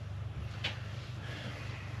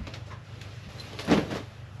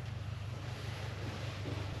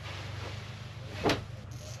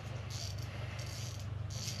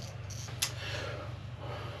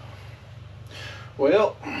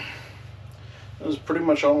 Well, that is pretty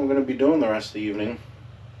much all I'm going to be doing the rest of the evening.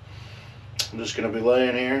 I'm just going to be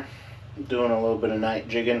laying here, doing a little bit of night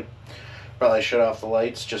jigging. Probably shut off the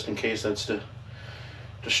lights just in case that's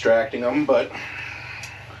distracting them, but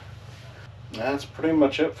that's pretty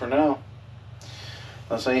much it for now.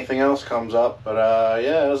 Unless anything else comes up. But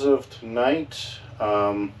yeah, as of tonight,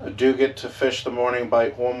 I do get to fish the morning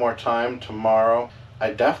bite one more time tomorrow. I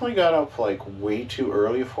definitely got up like way too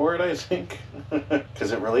early for it, I think,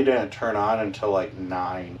 because it really didn't turn on until like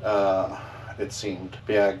 9, it seemed.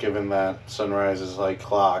 But yeah, given that sunrise is like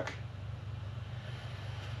clock.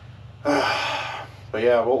 But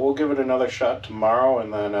yeah, we'll give it another shot tomorrow,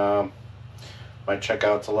 and then my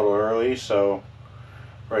checkout's a little early, so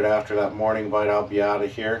right after that morning bite I'll be out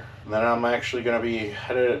of here. And then I'm actually going to be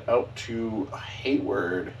headed out to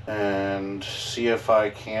Hayward and see if I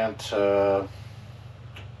can't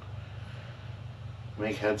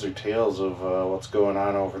make heads or tails of what's going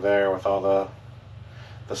on over there with all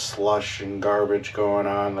the slush and garbage going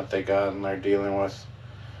on that they got and they're dealing with.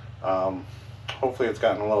 Hopefully it's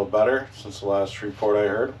gotten a little better since the last report I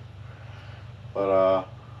heard. But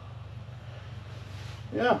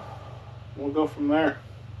yeah, we'll go from there.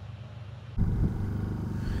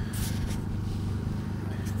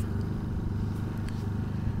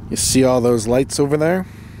 You see all those lights over there?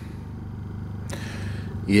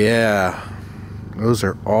 Yeah. Those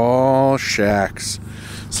are all shacks.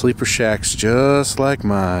 Sleeper shacks just like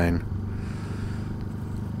mine.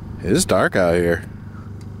 It is dark out here.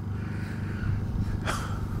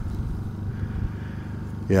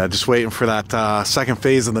 Yeah, just waiting for that second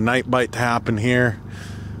phase of the night bite to happen here.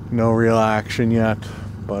 No real action yet.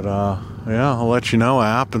 But yeah, I'll let you know what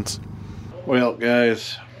happens. Well,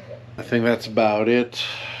 guys, I think that's about it.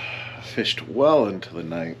 Fished well into the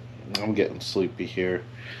night. I'm getting sleepy here.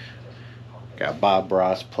 Got Bob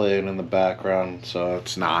Ross playing in the background, so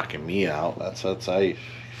it's knocking me out. I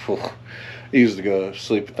used to go to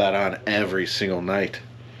sleep with that on every single night.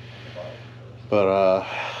 But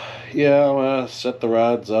yeah, I'm gonna set the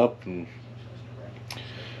rods up, and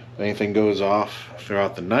if anything goes off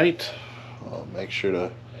throughout the night, I'll make sure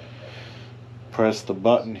to press the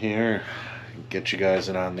button here and get you guys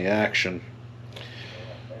in on the action.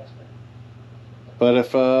 But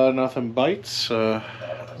if nothing bites,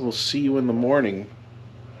 we'll see you in the morning.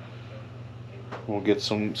 We'll get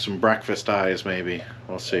some breakfast eyes, maybe.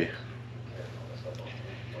 We'll see.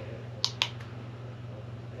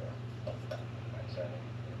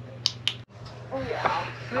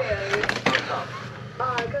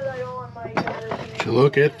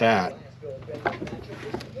 Look at that.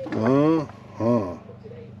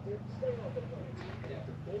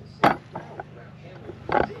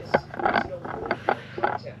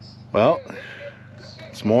 Well,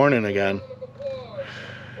 it's morning again.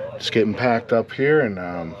 Just getting packed up here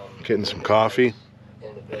and getting some coffee.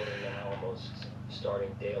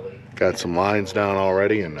 Got some lines down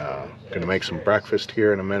already, and gonna make some breakfast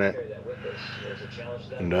here in a minute.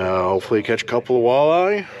 And hopefully catch a couple of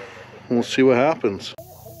walleye. We'll see what happens.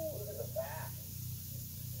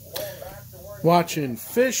 Watching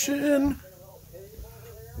fishing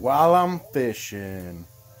while I'm fishing.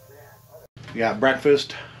 We got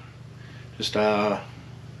breakfast. Just kind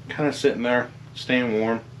of sitting there, staying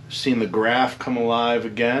warm. Seeing the graph come alive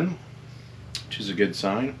again, which is a good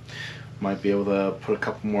sign. Might be able to put a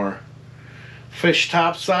couple more fish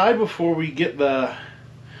topside before we get the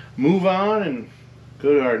move on and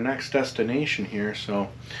go to our next destination here. So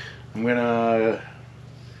I'm gonna,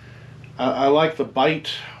 I like the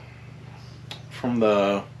bite from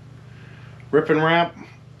the rip and wrap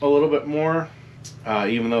a little bit more,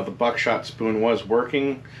 even though the buckshot spoon was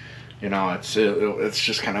working. You know, it's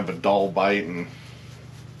just kind of a dull bite, and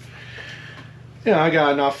yeah, I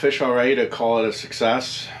got enough fish already to call it a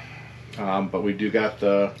success. But we got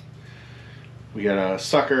a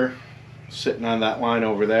sucker sitting on that line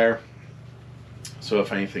over there. So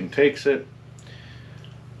if anything takes it,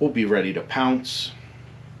 we'll be ready to pounce.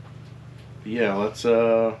 But yeah, let's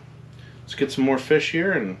get some more fish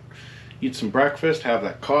here and eat some breakfast, have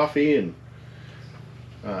that coffee, and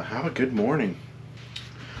have a good morning.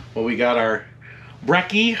 Well, we got our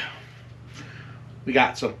brekkie, we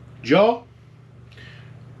got some Joe,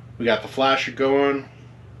 we got the flasher going,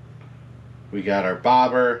 we got our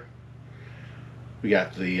bobber, we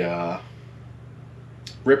got the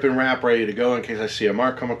rip and wrap ready to go in case I see a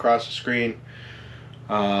mark come across the screen.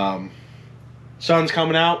 Sun's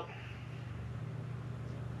coming out.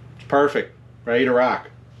 It's perfect. Ready to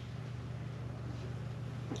rock.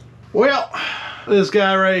 Well, this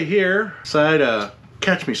guy right here decided to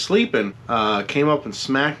catch me sleeping. Came up and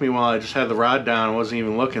smacked me while I just had the rod down. I wasn't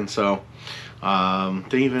even looking, so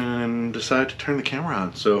didn't even decide to turn the camera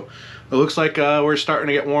on. So it looks like we're starting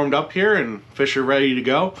to get warmed up here and fish are ready to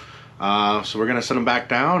go. So we're gonna set them back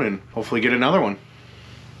down and hopefully get another one.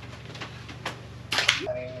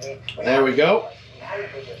 There we go.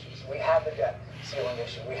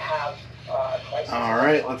 All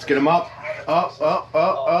right, let's get them up.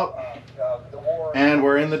 Up. And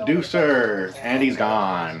we're in the deucer. And he's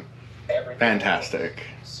gone. Fantastic.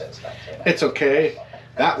 It's okay.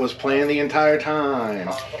 That was playing the entire time.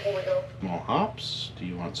 Small hops. Do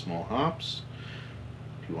you want small hops?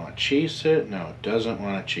 Do you want to chase it? No, it doesn't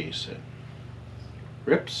want to chase it.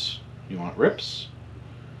 Rips. You want rips?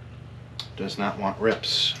 Does not want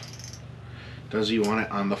rips. Does he want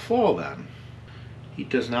it on the fall then? He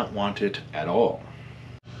does not want it at all.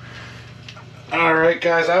 Alright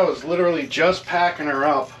guys, I was literally just packing her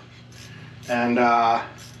up and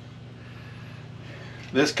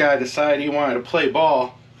this guy decided he wanted to play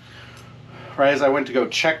ball right as I went to go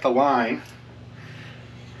check the line,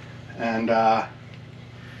 and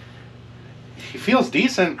he feels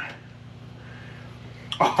decent.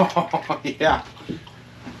 Oh yeah.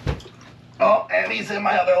 Oh, and he's in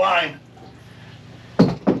my other line.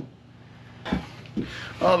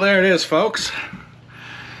 Oh, there it is, folks.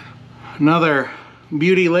 Another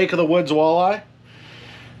beauty Lake of the Woods walleye.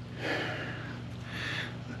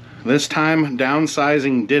 This time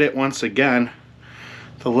downsizing did it once again.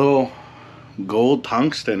 The little gold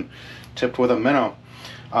tungsten tipped with a minnow.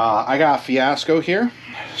 I got a fiasco here,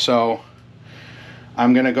 so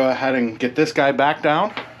I'm gonna go ahead and get this guy back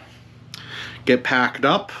down, get packed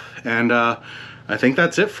up, and I think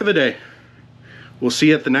that's it for the day. We'll see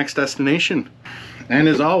you at the next destination. And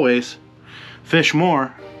as always, fish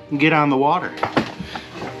more, get on the water.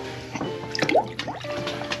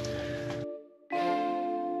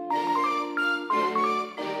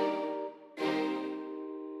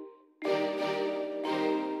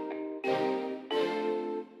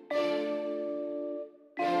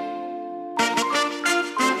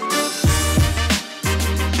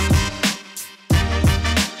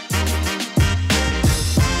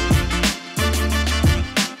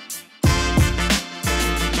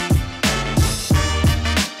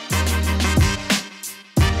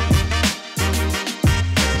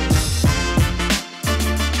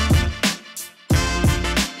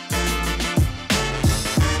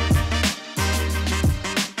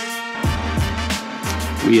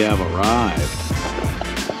 We have arrived.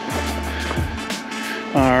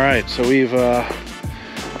 All right, so we've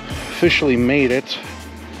officially made it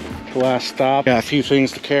to the last stop. Got a few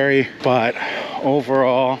things to carry, but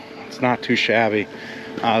overall, it's not too shabby.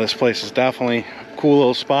 This place is definitely a cool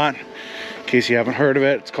little spot. In case you haven't heard of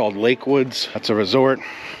it, it's called Lakewoods. That's a resort.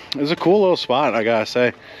 It's a cool little spot, I gotta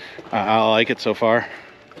say. I like it so far,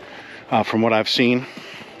 from what I've seen.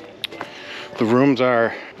 The rooms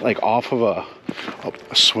are like off of a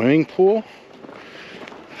swimming pool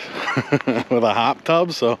with a hot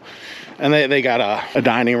tub, so, and they got a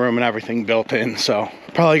dining room and everything built in, so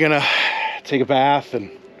probably gonna take a bath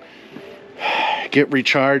and get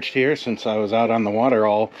recharged here since I was out on the water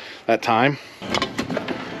all that time.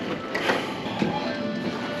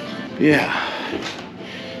 Yeah,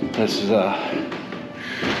 this is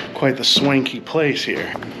quite the swanky place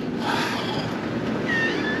here.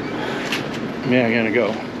 Yeah, I'm gonna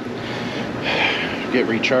go get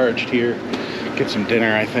recharged here, get some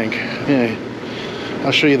dinner, I think. Yeah,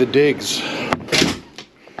 I'll show you the digs.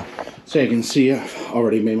 So you can see I've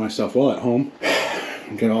already made myself well at home.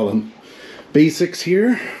 Get all the basics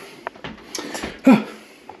here. Huh.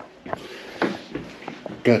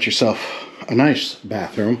 Got yourself a nice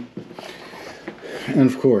bathroom. And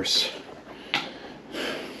of course,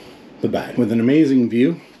 the bed with an amazing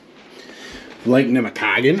view of Lake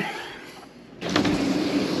Nemacolin.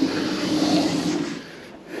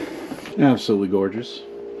 Absolutely gorgeous.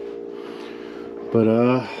 But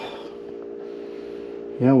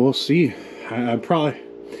yeah, we'll see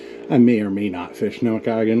I may or may not fish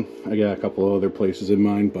Nokagain. I got a couple of other places in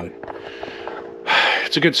mind, but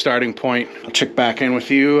it's a good starting point. I'll check back in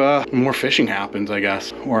with you when more fishing happens, I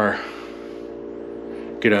guess, or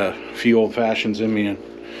get a few old fashions in me and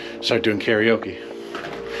start doing karaoke.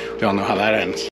 We all know how that ends.